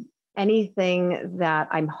anything that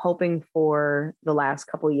I'm hoping for the last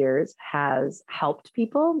couple of years has helped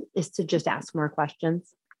people is to just ask more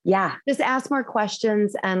questions. Yeah. Just ask more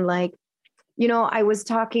questions. And like, I was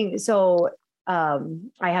talking, I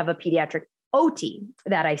have a pediatric OT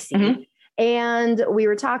that I see. Mm-hmm. And we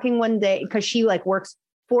were talking one day because she like works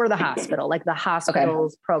for the hospital, like the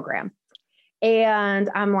hospital's program. And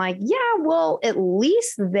I'm like, yeah, well, at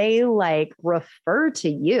least they like refer to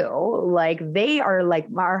you. Like they are like,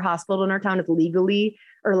 our hospital in our town is legally,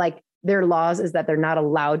 or like their laws is that they're not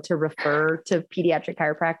allowed to refer to pediatric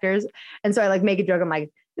chiropractors. And so I like make a joke. I'm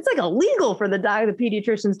like, it's like illegal for the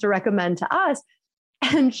pediatricians to recommend to us.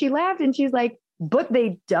 And she laughed and she's like, but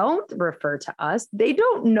they don't refer to us. They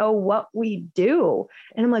don't know what we do.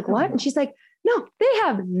 And I'm like, what? And she's like, no, they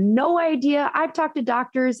have no idea. I've talked to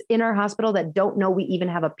doctors in our hospital that don't know we even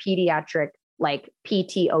have a pediatric like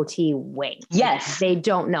PTOT wing. Yes. They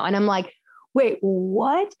don't know. And I'm like, wait,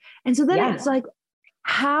 what? And so then it's like,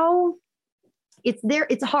 how it's there.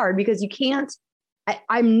 It's hard because you can't,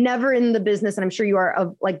 I'm never in the business, and I'm sure you are,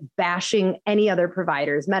 of like bashing any other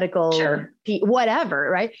providers, medical,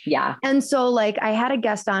 whatever. Right. Yeah. And so like, I had a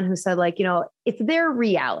guest on who said like, it's their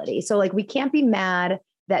reality. So like, we can't be mad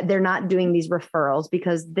that they're not doing these referrals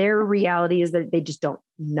because their reality is that they just don't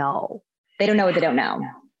know. They don't know what they don't know.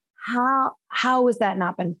 How has that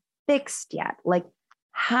not been fixed yet? Like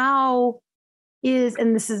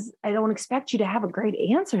and this is, I don't expect you to have a great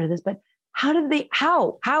answer to this, but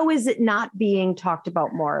how is it not being talked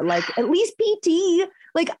about more? Like at least PT,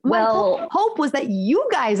 like my hope was that you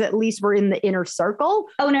guys at least were in the inner circle.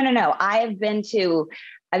 Oh, no. I've been to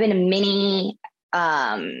many,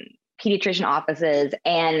 pediatrician offices,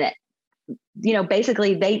 and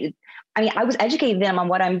basically I was educating them on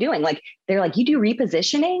what I'm doing. Like they're like, you do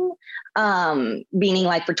repositioning, meaning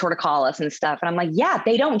like for torticollis and stuff. And I'm like, yeah,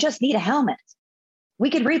 they don't just need a helmet. We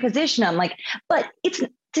could reposition them. Like, but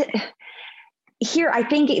here, I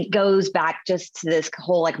think it goes back just to this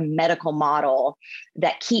whole like medical model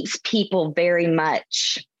that keeps people very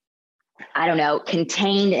much, I don't know,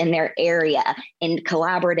 contained in their area, in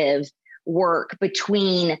collaborative work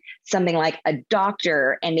between something like a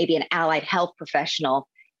doctor and maybe an allied health professional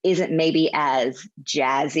isn't maybe as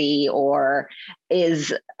jazzy or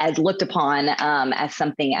is as looked upon as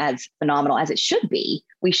something as phenomenal as it should be.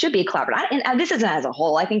 We should be a collaborative. And this isn't as a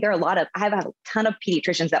whole. I think there are I have a ton of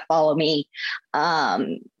pediatricians that follow me.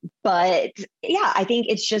 But yeah, I think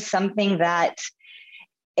it's just something that,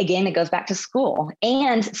 again, it goes back to school.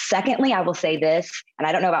 And secondly, I will say this, and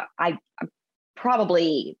I don't know about, I'm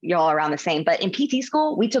probably y'all are around the same, but in PT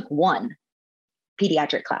school, we took one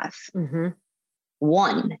pediatric class. Mm-hmm.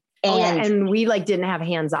 One. And we like didn't have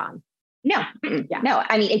hands-on. No. No.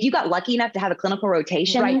 I mean, if you got lucky enough to have a clinical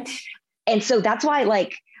rotation. Right. And so that's why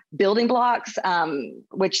like building blocks,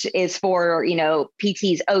 which is for,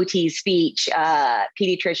 PTs, OTs, speech,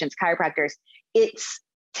 pediatricians, chiropractors, it's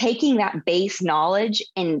taking that base knowledge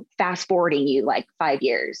and fast forwarding you like 5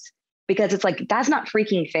 years, because it's like, that's not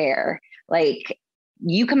freaking fair. Like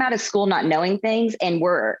you come out of school not knowing things, and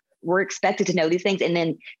we're expected to know these things. And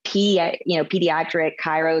then pediatric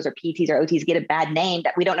chiros or PTs or OTs get a bad name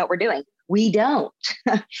that we don't know what we're doing. We don't.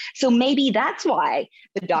 So maybe that's why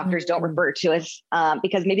the doctors don't refer to us,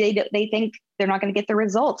 because maybe they think they're not going to get the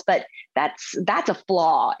results, but that's a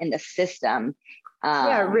flaw in the system.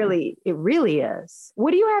 Yeah, it really is.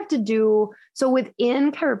 What do you have to do? So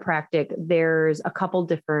within chiropractic, there's a couple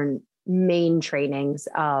different main trainings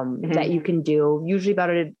that you can do, usually about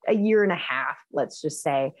a year and a half, let's just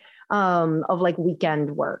say, of like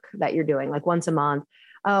weekend work that you're doing like once a month.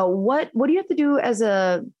 What do you have to do as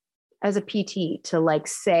a PT to like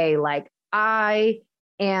say like, I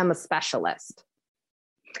am a specialist?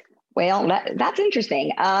 Well, that's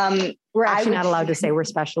interesting. We're actually not allowed to say we're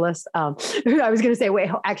specialists. I was going to say, wait,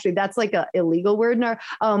 actually, that's like a illegal word in our,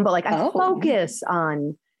 but like I focus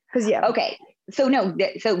on, because Okay. So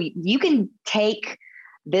you can take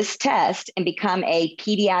this test and become a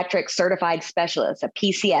pediatric certified specialist, a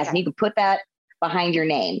PCS, and you can put that behind your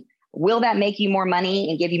name. Will that make you more money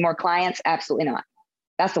and give you more clients? Absolutely not.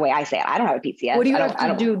 That's the way I say it. I don't have a PCS. What do you have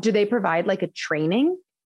to do? Do they provide like a training?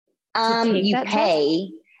 You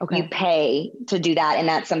pay. Okay. You pay to do that. And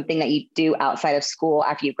that's something that you do outside of school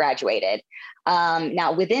after you've graduated.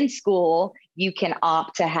 Now within school, you can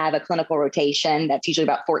opt to have a clinical rotation. That's usually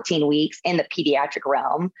about 14 weeks in the pediatric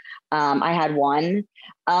realm. I had one.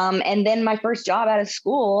 And then my first job out of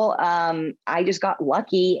school, I just got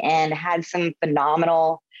lucky and had some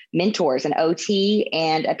phenomenal mentors, an OT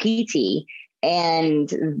and a PT,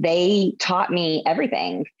 and they taught me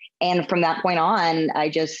everything. And from that point on,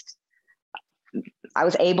 I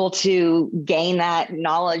was able to gain that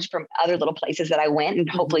knowledge from other little places that I went and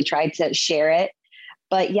hopefully tried to share it.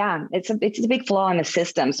 But yeah, it's a big flaw in the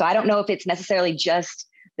system. So I don't know if it's necessarily just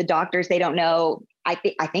the doctors. They don't know. I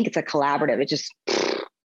think it's a collaborative. It just,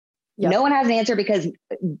 no one has an answer because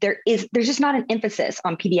there's just not an emphasis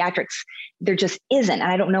on pediatrics. There just isn't.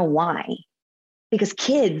 And I don't know why, because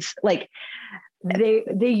kids like,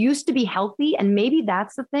 they used to be healthy. And maybe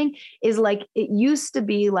that's the thing is like, it used to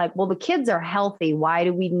be like, well, the kids are healthy. Why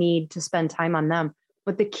do we need to spend time on them?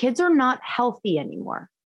 But the kids are not healthy anymore.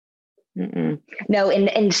 No.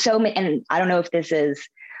 And so many, and I don't know if this is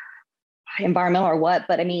environmental or what,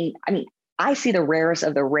 but I mean, I see the rarest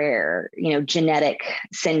of the rare, genetic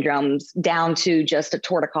syndromes down to just a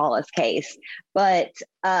torticollis case. But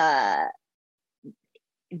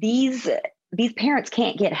these parents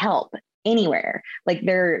can't get help anywhere. Like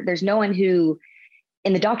there's no one who,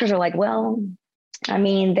 and the doctors are like, well, I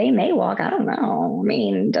mean, they may walk. I don't know. I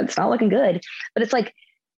mean, that's not looking good. But it's like,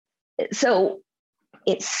 so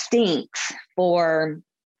it stinks for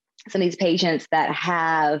some of these patients that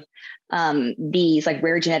have these like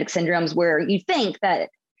rare genetic syndromes where you think that,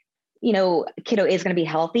 a kiddo is going to be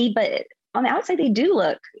healthy, but on the outside, they do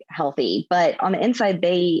look healthy, but on the inside,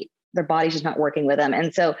 their body's just not working with them.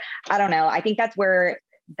 And so I don't know. I think that's where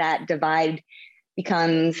that divide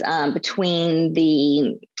becomes between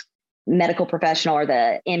the medical professional or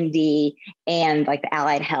the MD and like the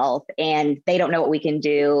allied health, and they don't know what we can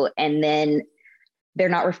do. And then they're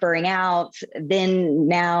not referring out. Then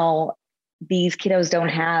now these kiddos don't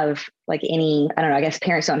have like any, I don't know, I guess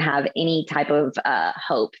parents don't have any type of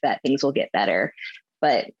hope that things will get better.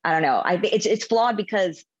 But I don't know. It's flawed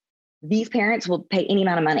because these parents will pay any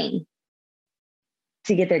amount of money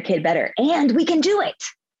to get their kid better, and we can do it.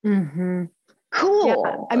 Mm-hmm. Cool.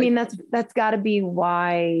 Yeah, I mean, that's got to be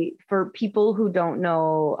why, for people who don't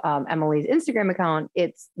know Emily's Instagram account,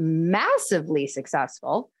 it's massively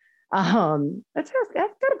successful. That's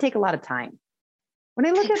got to take a lot of time. When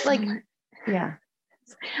I look at like, yeah.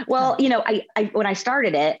 Well, I when I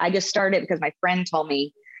started it, I just started because my friend told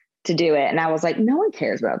me to do it, and I was like, no one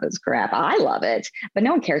cares about this crap. I love it, but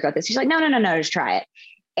no one cares about this. She's like, no, just try it.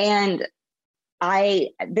 And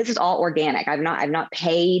this is all organic. I've not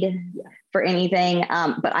paid for anything.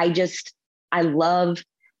 But I love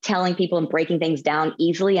telling people and breaking things down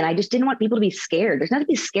easily. And I just didn't want people to be scared. There's nothing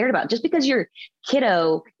to be scared about. Just because your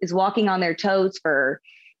kiddo is walking on their toes for,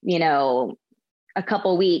 a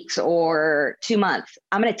couple weeks or 2 months,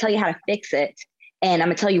 I'm going to tell you how to fix it. And I'm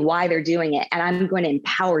going to tell you why they're doing it. And I'm going to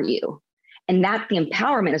empower you. And that's the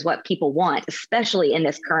empowerment is what people want, especially in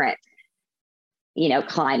this current,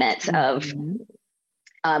 climate of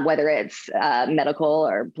whether it's medical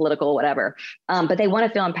or political, whatever. But they want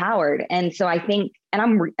to feel empowered. And so I think, and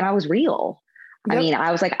I was real. Yep. I mean,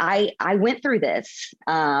 I was like, I went through this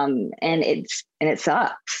and it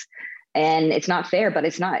sucks and it's not fair, but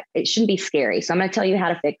it shouldn't be scary. So I'm going to tell you how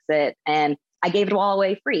to fix it. And I gave it all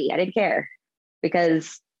away free. I didn't care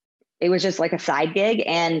because it was just like a side gig.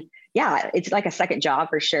 And yeah, it's like a second job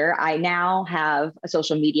for sure. I now have a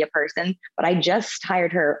social media person, but I just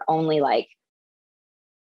hired her only like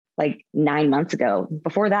 9 months ago.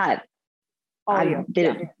 Before that, I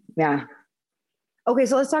did it. Yeah. Okay.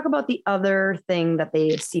 So let's talk about the other thing that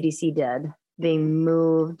the CDC did. They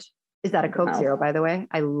moved. Is that a Coke Zero, by the way?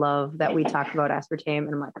 I love that we talked about aspartame,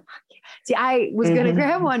 and I'm like, see, I was going to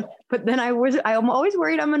grab one, but then I'm always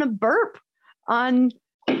worried I'm going to burp on.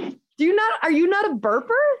 Are you not a burper?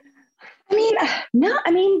 I mean, no,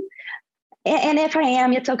 and if I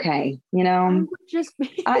am, it's okay. Just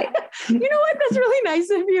you know what? That's really nice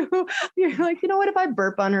of you. You're like, what if I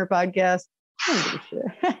burp on her podcast? I don't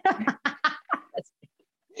give a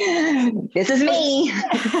shit. This is me.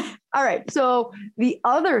 All right. So the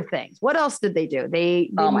other things, what else did they do? They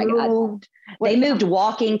oh my moved, God. They moved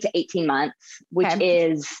walking to 18 months, which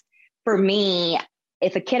is for me,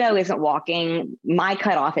 if a kiddo isn't walking, my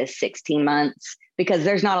cutoff is 16 months because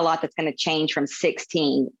there's not a lot that's going to change from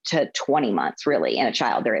 16 to 20 months really in a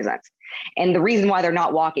child. There isn't. And the reason why they're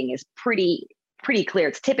not walking is pretty clear.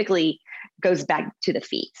 It's typically goes back to the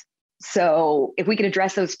feet. So if we could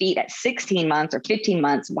address those feet at 16 months or 15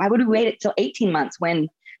 months, why would we wait until 18 months when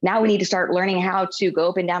now we need to start learning how to go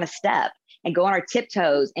up and down a step and go on our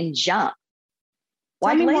tiptoes and jump?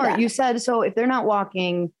 Why Tell me more. That? You said, so if they're not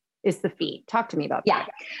walking, it's the feet. Talk to me about that.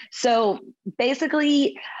 Yeah. So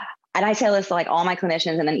basically, and I tell this to like all my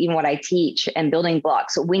clinicians and then even what I teach and building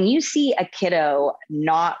blocks. So when you see a kiddo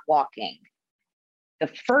not walking, the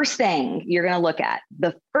first thing you're going to look at,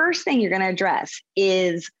 the first thing you're going to address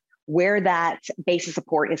is where that base of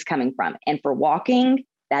support is coming from. And for walking,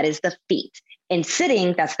 that is the feet. And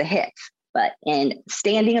sitting, that's the hips. But in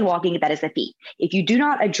standing and walking, that is the feet. If you do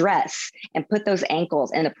not address and put those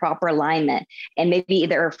ankles in the proper alignment, and maybe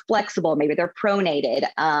they're flexible, maybe they're pronated,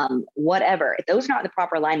 whatever, if those are not in the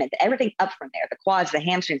proper alignment, everything up from there, the quads, the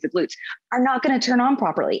hamstrings, the glutes, are not going to turn on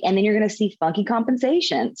properly. And then you're going to see funky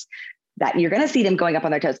compensations. That you're going to see them going up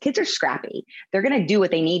on their toes. Kids are scrappy. They're going to do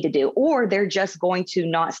what they need to do, or they're just going to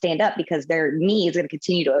not stand up because their knee is going to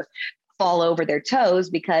continue to fall over their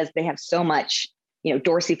toes because they have so much,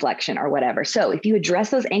 dorsiflexion or whatever. So if you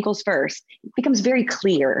address those ankles first, it becomes very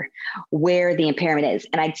clear where the impairment is.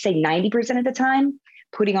 And I'd say 90% of the time,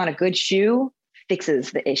 putting on a good shoe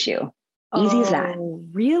fixes the issue. Easy as that.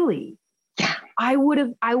 Really? Yeah. I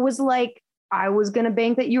was going to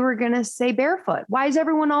bank that you were going to say barefoot. Why is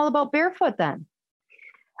everyone all about barefoot then?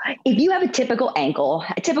 If you have a typical ankle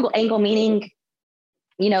meaning,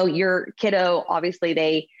 your kiddo, obviously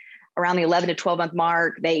they, around the 11 to 12 month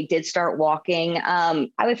mark, they did start walking. I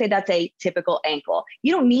would say that's a typical ankle.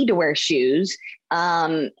 You don't need to wear shoes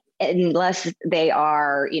unless they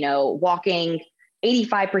are, walking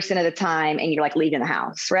 85% of the time and you're like leaving the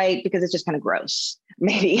house, right? Because it's just kind of gross,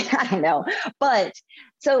 maybe, I don't know. But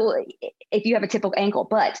so if you have a typical ankle,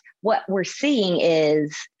 but what we're seeing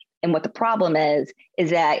is, and what the problem is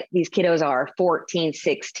that these kiddos are 14,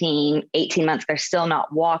 16, 18 months, they're still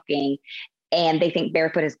not walking and they think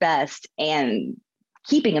barefoot is best, and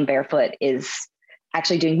keeping them barefoot is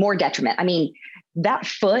actually doing more detriment. I mean, that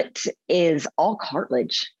foot is all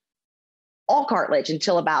cartilage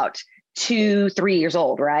until about 2-3 years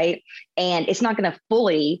old, right? And it's not going to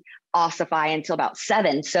fully ossify until about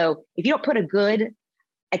 7. So if you don't put a good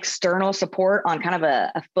external support on kind of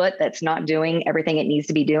a foot that's not doing everything it needs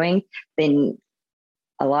to be doing, then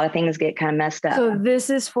a lot of things get kind of messed up. So this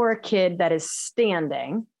is for a kid that is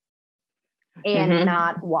standing and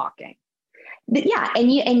not walking. Yeah.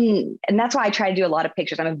 And that's why I try to do a lot of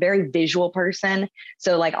pictures. I'm a very visual person.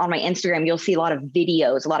 So like on my Instagram, you'll see a lot of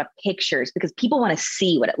videos, a lot of pictures, because people want to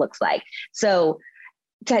see what it looks like. So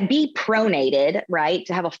to be pronated, right,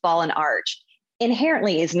 to have a fallen arch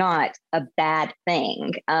inherently is not a bad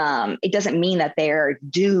thing. It doesn't mean that they're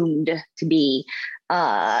doomed to be,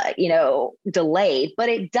 delayed, but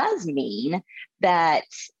it does mean that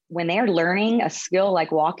when they're learning a skill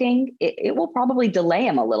like walking, it will probably delay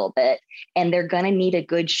them a little bit, and they're going to need a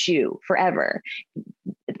good shoe forever.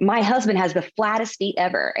 My husband has the flattest feet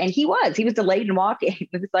ever. And he was delayed in walking. It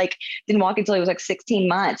was like, didn't walk until he was like 16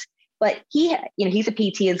 months, but he's a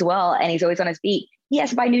PT as well. And he's always on his feet. He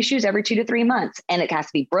has to buy new shoes every 2 to 3 months, and it has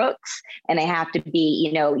to be Brooks, and they have to be,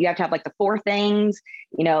 you have to have like the 4 things,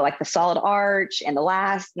 like the solid arch and the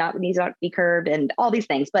last, not needs to be curved and all these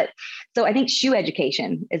things. But so I think shoe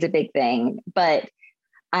education is a big thing, but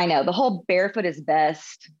I know the whole barefoot is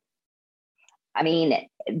best. I mean,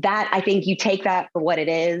 that, I think you take that for what it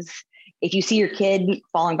is. If you see your kid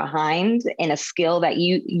falling behind in a skill that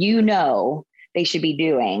they should be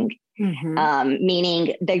doing,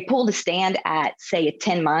 meaning they pulled a stand at, say,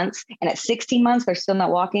 10 months, and at 16 months, they're still not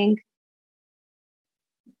walking.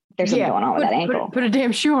 There's something going on with that ankle. Put a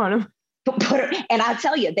damn shoe on them. And I'll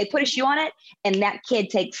tell you, they put a shoe on it, and that kid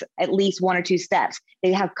takes at least 1 or 2 steps.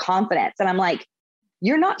 They have confidence. And I'm like,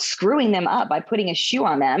 you're not screwing them up by putting a shoe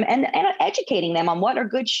on them and educating them on what are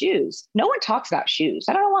good shoes. No one talks about shoes.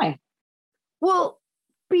 I don't know why. Well,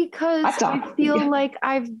 because I feel like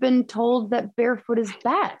I've been told that barefoot is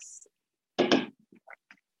best.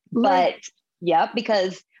 But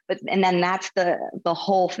and then that's the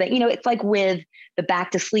whole thing. It's like with the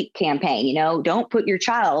back to sleep campaign, don't put your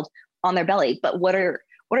child on their belly. But what are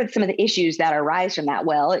some of the issues that arise from that?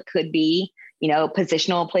 Well, it could be,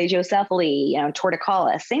 positional plagiocephaly,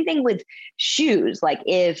 torticollis. Same thing with shoes. Like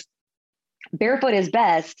if barefoot is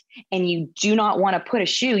best and you do not want to put a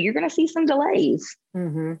shoe, you're going to see some delays.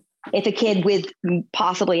 If a kid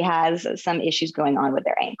possibly has some issues going on with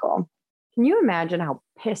their ankle. Can you imagine how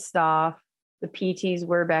pissed off the PTs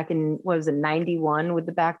were back in, what was it, 91 with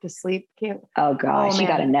the back to sleep camp? Oh gosh, you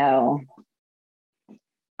got to know.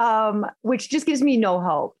 Which just gives me no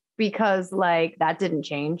hope, because that didn't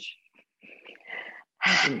change.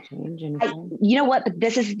 That didn't change anything. You know what? But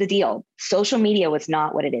this is the deal. Social media was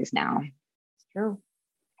not what it is now. It's true.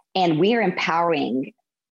 And we are empowering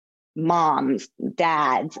moms,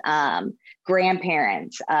 dads,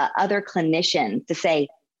 grandparents, other clinicians to say,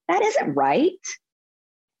 that isn't right.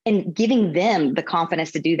 And giving them the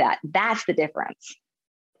confidence to do that. That's the difference.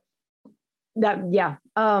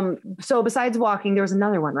 So besides walking, there was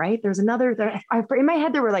another one, right? In my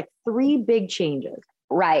head, there were like 3 big changes.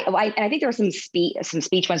 Right. And I think there were some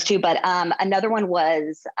speech ones too, but another one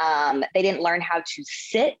was they didn't learn how to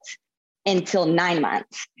sit until 9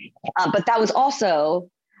 months. But that was also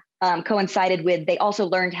coincided with, they also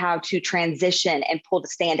learned how to transition and pull the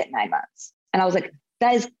stand at 9 months. And I was like,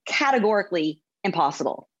 that is categorically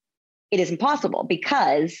impossible. It is impossible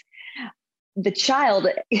because the child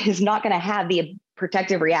is not going to have the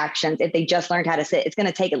protective reactions if they just learned how to sit. It's going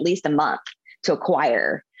to take at least a month to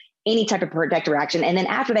acquire any type of protective reaction. And then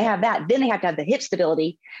after they have that, then they have to have the hip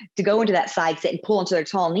stability to go into that side sit and pull into their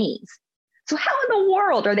tall knees. So how in the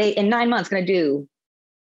world are they in 9 months going to do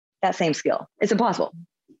that same skill? It's impossible.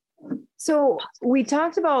 So we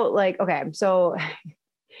talked about like, okay, so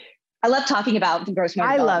I love talking about the gross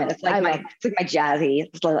motor development. It's like my jazzy.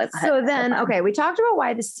 So then, okay, we talked about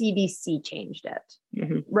why the CDC changed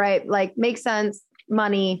it, right? Like, makes sense,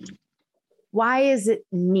 money. Why is it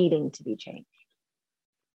needing to be changed?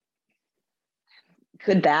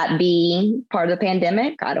 Could that be part of the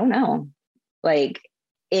pandemic? I don't know. Like,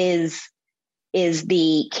 is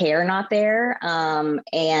the care not there?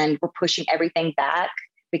 And we're pushing everything back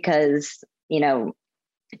because,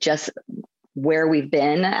 just where we've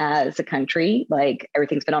been as a country, like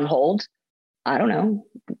everything's been on hold. I don't know,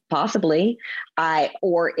 possibly.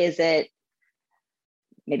 Or is it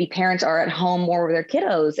maybe parents are at home more with their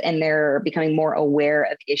kiddos and they're becoming more aware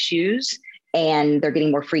of issues and they're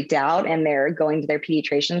getting more freaked out and they're going to their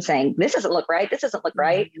pediatrician saying, this doesn't look right. This doesn't look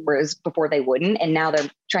right. Whereas before they wouldn't. And now they're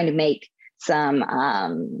trying to make some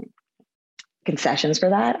concessions for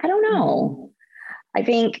that. I don't know. I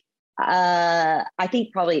feel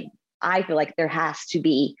like there has to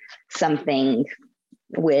be something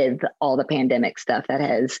with all the pandemic stuff that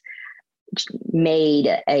has made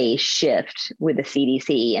a shift with the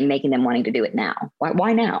CDC and making them wanting to do it now.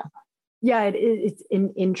 Why now? Yeah, it's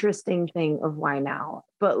an interesting thing of why now,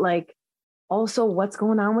 but like also what's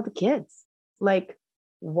going on with the kids? Like,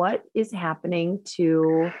 what is happening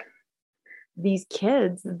to these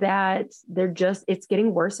kids that it's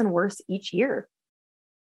getting worse and worse each year?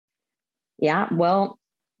 Yeah, well,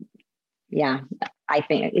 yeah, I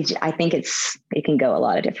think it can go a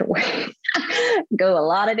lot of different ways. With that.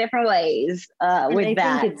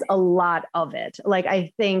 I think it's a lot of it. Like,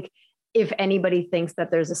 I think if anybody thinks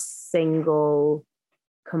that there's a single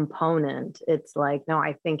component, it's like, no,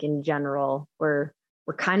 I think in general, we're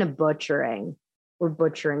kind of butchering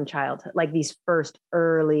childhood, like these first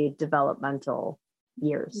early developmental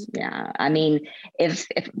years. Yeah. I mean, if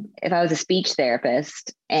I was a speech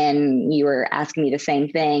therapist and you were asking me the same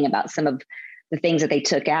thing about some of the things that they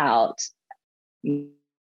took out, thing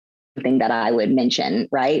that I would mention,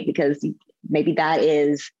 right? Because maybe that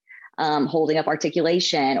is holding up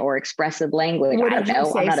articulation or expressive language. What did you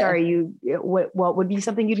say? Sorry, what would be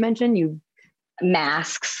something you'd mention?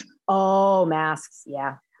 Masks. Oh, masks.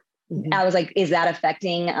 Yeah. Mm-hmm. I was like, is that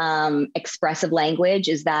affecting expressive language?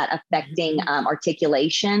 Is that affecting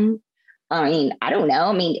articulation? I mean, I don't know.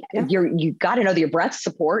 I mean, you got to know that your breath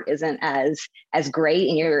support isn't as great,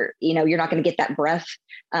 and you're not going to get that breath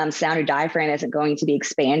sound. Your diaphragm isn't going to be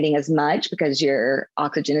expanding as much because your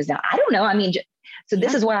oxygen is down. I don't know. I mean, so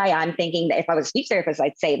this is why I'm thinking that if I was a speech therapist,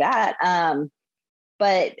 I'd say that.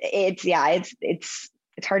 But it's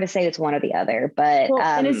hard to say it's one or the other, but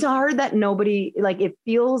and it's hard that nobody, like, it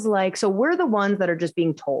feels like, so we're the ones that are just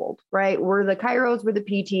being told, right? We're the chiros, we're the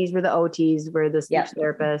PTs, we're the OTs, we're the speech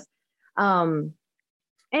therapists. And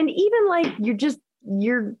even like,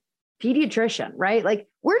 you're pediatrician, right? Like,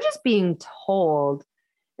 we're just being told.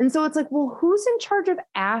 And so it's like, well, who's in charge of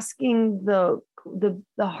asking the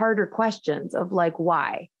harder questions of like,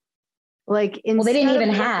 why? Like, they didn't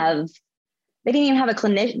even have a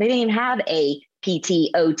clinician. They didn't even have a PT,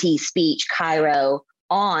 OT, speech, chiro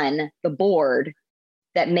on the board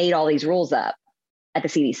that made all these rules up at the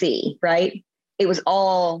CDC, right? It was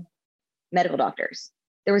all medical doctors.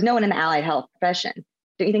 There was no one in the allied health profession.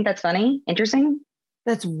 Don't you think that's funny? Interesting?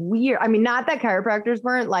 That's weird. I mean, not that chiropractors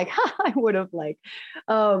weren't like, I would have like,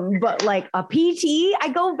 but like a PT,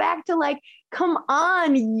 I go back to like, come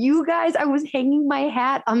on, you guys, I was hanging my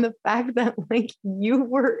hat on the fact that like you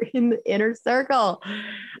were in the inner circle.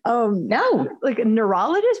 No, like a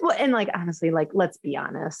neurologist. Well, and like, honestly, like, let's be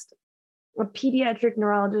honest, a pediatric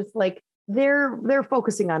neurologist, like they're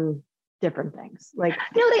focusing on different things. Like,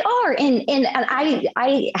 no, they are. And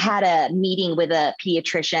I had a meeting with a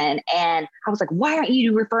pediatrician and I was like, why aren't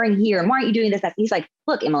you referring here? And why aren't you doing this? He's like,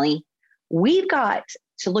 look, Emily, we've got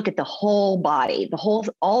to look at the whole body,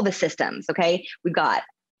 all the systems. Okay. We've got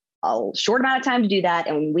a short amount of time to do that.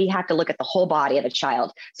 And we have to look at the whole body of a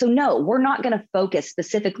child. So no, we're not going to focus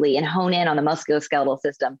specifically and hone in on the musculoskeletal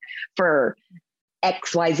system for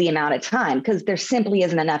XYZ amount of time, because there simply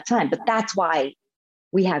isn't enough time. But that's why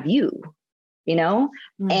we have you,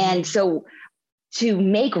 Mm-hmm. And so to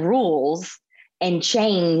make rules and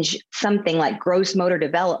change something like gross motor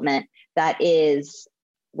development that is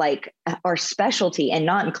like our specialty and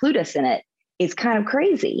not include us in it is kind of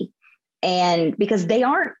crazy. And because they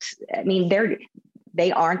aren't, I mean,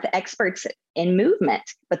 they aren't the experts in movement,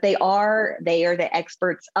 but they are the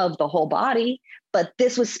experts of the whole body. But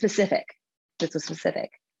this was specific.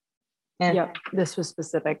 Yeah. Yep. This was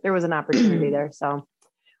specific. There was an opportunity there. So,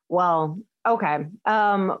 well, okay.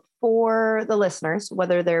 For the listeners,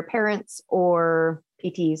 whether they're parents or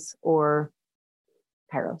PTs or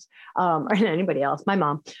chiros, or anybody else, my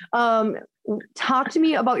mom, talk to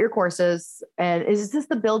me about your courses. And is this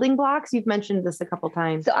the building blocks? You've mentioned this a couple of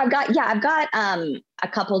times. So I've got a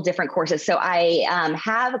couple different courses. So I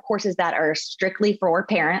have courses that are strictly for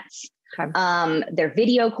parents. Okay. They're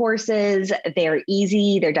video courses. They're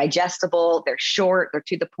easy. They're digestible. They're short. They're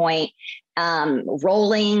to the point.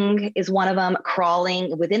 Rolling is one of them.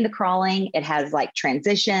 Crawling, within the crawling, it has like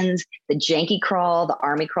transitions, the janky crawl, the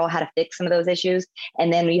army crawl, how to fix some of those issues.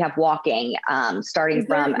 And then you have walking, starting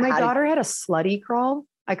from my daughter had a slutty crawl.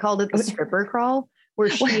 I called it the stripper crawl, where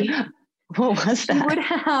she what was that? She would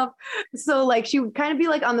have, so like she would kind of be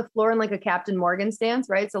like on the floor in like a Captain Morgan stance,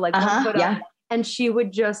 right? So like one foot up, and she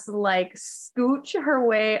would just like scooch her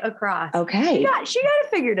way across. Okay. She got it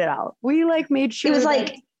figured it out. We like made sure it was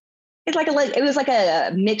like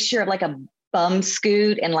a mixture of like a bum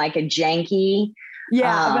scoot and like a janky.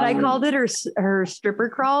 Yeah, but I called it her stripper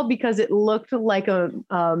crawl because it looked like a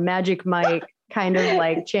Magic Mike kind of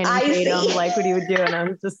like Channing Tatum, like what he would do. And I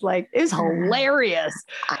was just like, it was hilarious.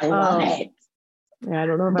 I love it. Yeah, I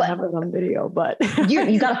don't know if I have it on video, but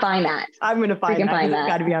you got to find that. I'm going to find that. It's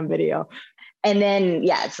got to be on video. And then,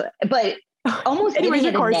 yes, but almost giving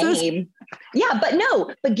it a name. Yeah,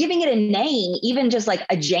 but giving it a name, even just like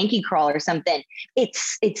a janky crawl or something,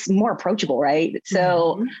 it's more approachable, right?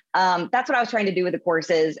 So that's what I was trying to do with the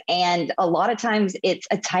courses. And a lot of times it's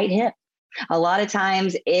a tight hip. A lot of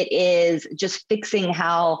times it is just fixing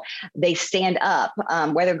how they stand up,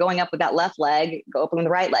 whether going up with that left leg, go up with the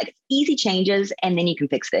right leg. Easy changes, and then you can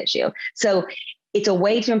fix the issue. So it's a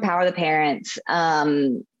way to empower the parents,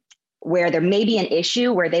 where there may be an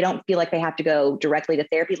issue where they don't feel like they have to go directly to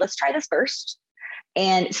therapy. Let's try this first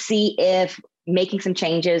and see if making some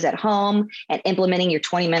changes at home and implementing your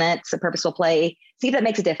 20 minutes of purposeful play, see if that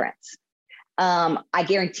makes a difference. I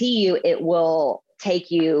guarantee you it will take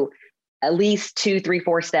you at least 2, 3,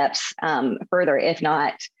 4 steps further, if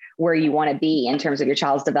not where you want to be in terms of your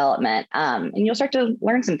child's development. And you'll start to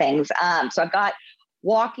learn some things. So I've got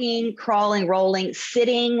walking, crawling, rolling,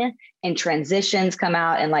 sitting, and transitions come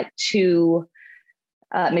out in like 2,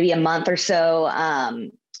 maybe a month or so.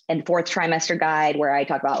 And 4th trimester guide, where I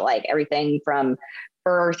talk about like everything from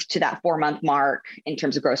birth to that 4-month mark in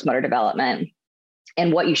terms of gross motor development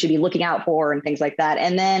and what you should be looking out for and things like that.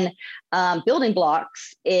 And then building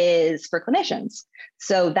blocks is for clinicians.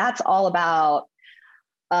 So that's all about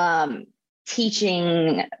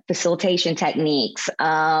teaching facilitation techniques,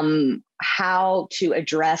 how to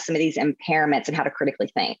address some of these impairments and how to critically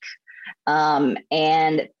think. And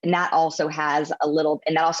that also has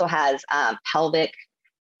pelvic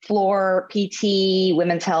floor PT,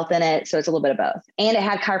 women's health in it. So it's a little bit of both. And it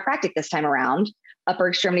had chiropractic this time around, upper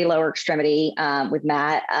extremity, lower extremity, with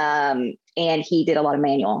Matt. And he did a lot of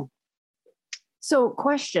manual. So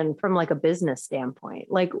question from like a business standpoint,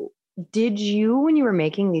 like, did you, when you were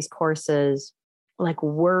making these courses, like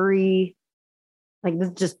worry, like this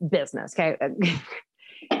is just business, okay?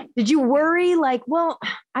 Did you worry like, well,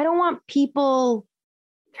 I don't want people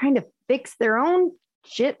trying to fix their own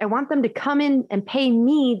shit. I want them to come in and pay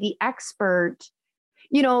me, the expert,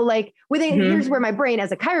 you know, like here's where my brain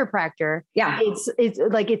as a chiropractor, it's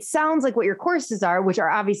like, it sounds like what your courses are, which are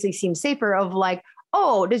obviously seem safer, of like,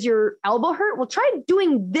 oh, does your elbow hurt? Well, try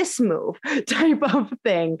doing this move type of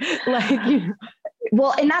thing. Like, you know.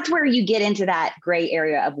 Well, and that's where you get into that gray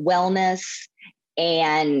area of wellness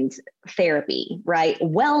and therapy, right?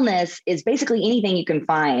 Wellness is basically anything you can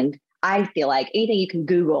find. I feel like anything you can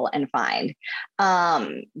Google and find.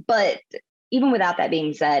 But even without that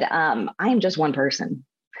being said, I am just one person.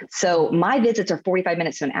 So my visits are 45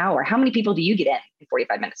 minutes to an hour. How many people do you get in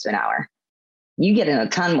 45 minutes to an hour? You get in a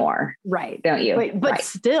ton more. Right. Don't you? But right.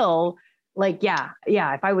 Still, like, yeah.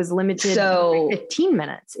 If I was limited to 15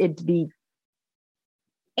 minutes, it'd be.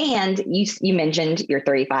 And you mentioned you're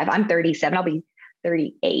 35. I'm 37. I'll be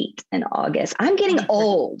 38 in August. I'm getting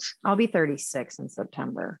old. I'll be 36 in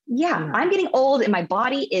September. Yeah. I'm getting old and my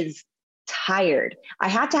body is tired. I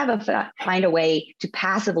have to find a way to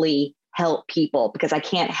passively help people because I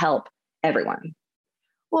can't help everyone.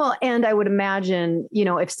 Well, and I would imagine,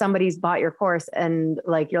 if somebody's bought your course and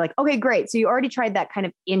like, you're like, okay, great. So you already tried that kind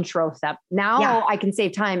of intro step. Now I can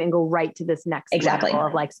save time and go right to this next level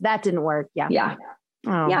of like, so that didn't work. Yeah. Yeah.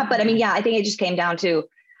 Oh. Yeah. But I mean, I think it just came down to,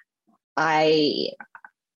 I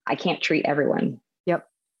can't treat everyone. Yep.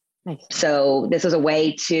 Nice. So this was a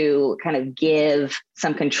way to kind of give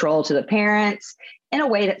some control to the parents in a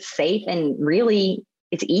way that's safe and really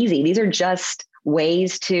it's easy. These are just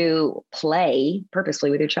ways to play purposefully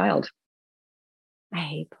with your child. I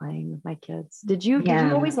hate playing with my kids. Did you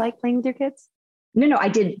always like playing with your kids? No, I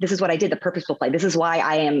did. This is what I did, the purposeful play. This is why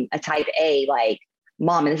I am a type A, like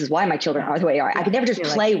mom, and this is why my children are the way they are. I could never just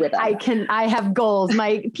play with them. I have goals.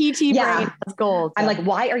 My PT brain has goals. I'm like,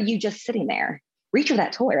 why are you just sitting there? Reach for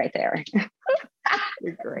that toy right there.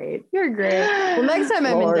 You're great. Well, next time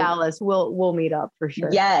I'm in Dallas, we'll meet up for sure.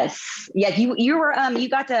 Yes. Yeah. You were, you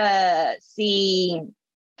got to see,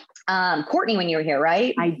 Courtney when you were here,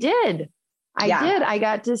 right? I did. I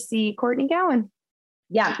got to see Courtney Gowan.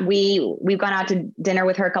 Yeah. We've gone out to dinner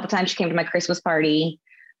with her a couple times. She came to my Christmas party.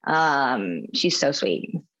 She's so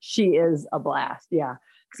sweet. She is a blast. Yeah.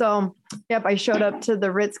 So, yep, I showed up to the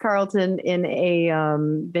Ritz-Carlton in a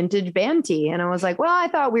vintage band tee. And I was like, well, I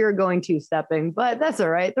thought we were going two-stepping, but that's all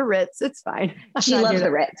right. The Ritz, it's fine. She loves the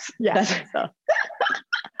Ritz. Yeah. So.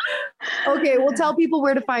 Okay, well, tell people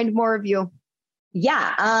where to find more of you.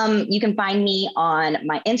 Yeah, you can find me on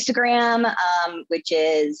my Instagram, which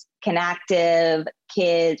is Connective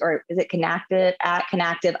Kids, or is it Connective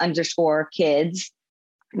 @Connective_kids.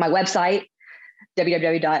 My website,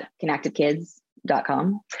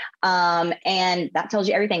 www.connectivekids.com. And that tells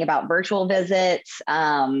you everything about virtual visits,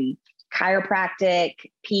 chiropractic,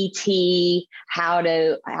 PT, how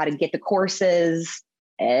to get the courses,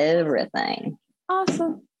 everything.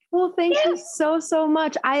 Awesome. Well, thank you so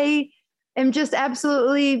much. I am just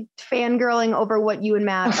absolutely fangirling over what you and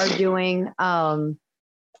Matt are doing.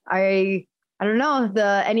 I don't know,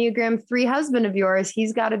 the Enneagram 3 husband of yours,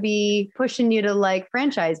 he's got to be pushing you to like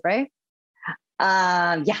franchise, right?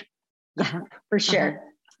 Yeah, for sure.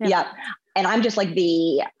 Yeah. And I'm just like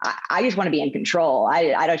I just want to be in control.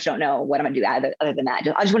 I just don't know what I'm going to do other than that.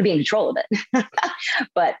 I just want to be in control of it.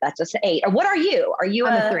 But that's just an 8. Or what are you? Are you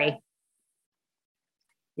a 3?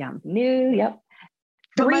 Yeah. New. Yep.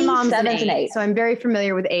 3, my mom's 7s, an 8, and 8. so I'm very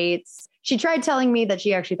familiar with 8s. She tried telling me that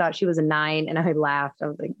she actually thought she was a 9, and I laughed. I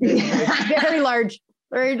was like,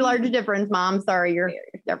 very large difference, Mom. Sorry, you're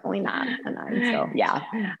definitely not a 9. So yeah,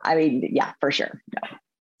 I mean, yeah, for sure. No.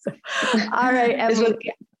 So, all right, Emily,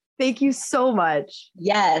 thank you so much.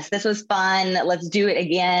 Yes, this was fun. Let's do it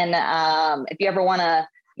again. If you ever want to,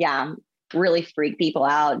 really freak people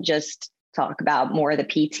out, just talk about more of the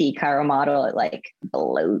PT chiro model. It like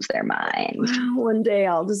blows their mind. One day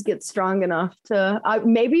I'll just get strong enough to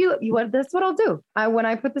maybe that's what I'll do. When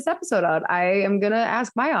I put this episode out, I am going to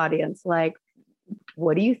ask my audience, like,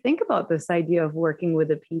 what do you think about this idea of working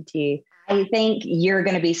with a PT? I think you're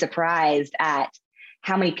going to be surprised at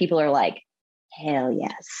how many people are like, hell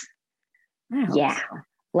yes. Yeah. So.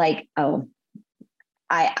 Like, oh,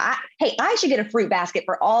 I should get a fruit basket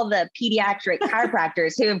for all the pediatric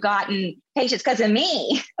chiropractors who have gotten patients because of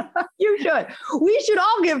me. You should. We should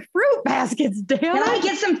all get fruit baskets, damn. Can I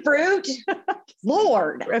get some fruit?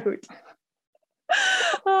 Lord. Fruit.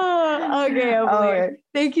 Oh, okay, Emily.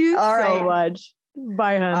 Thank you so much.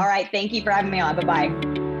 Bye, hon. All right. Thank you for having me on.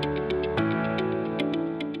 Bye-bye.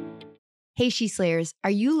 Hey, She Slayers, are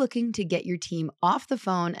you looking to get your team off the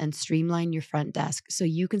phone and streamline your front desk so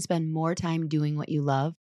you can spend more time doing what you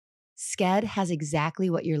love? Sked has exactly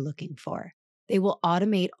what you're looking for. They will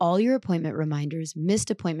automate all your appointment reminders, missed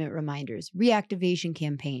appointment reminders, reactivation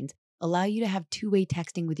campaigns, allow you to have two-way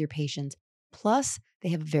texting with your patients. Plus, they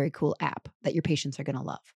have a very cool app that your patients are going to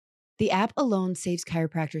love. The app alone saves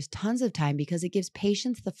chiropractors tons of time because it gives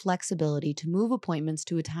patients the flexibility to move appointments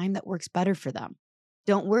to a time that works better for them.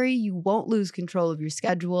 Don't worry, you won't lose control of your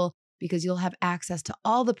schedule because you'll have access to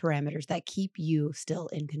all the parameters that keep you still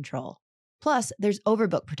in control. Plus, there's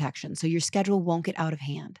overbook protection, so your schedule won't get out of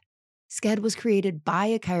hand. Sked was created by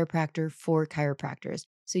a chiropractor for chiropractors,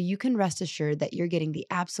 so you can rest assured that you're getting the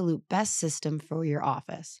absolute best system for your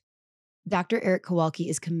office. Dr. Eric Kowalski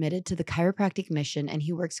is committed to the chiropractic mission, and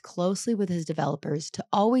he works closely with his developers to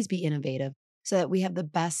always be innovative so that we have the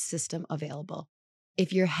best system available.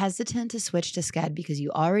 If you're hesitant to switch to Sked because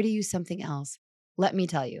you already use something else, let me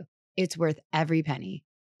tell you, it's worth every penny.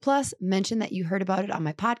 Plus, mention that you heard about it on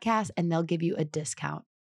my podcast and they'll give you a discount.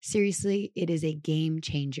 Seriously, it is a game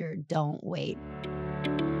changer. Don't wait.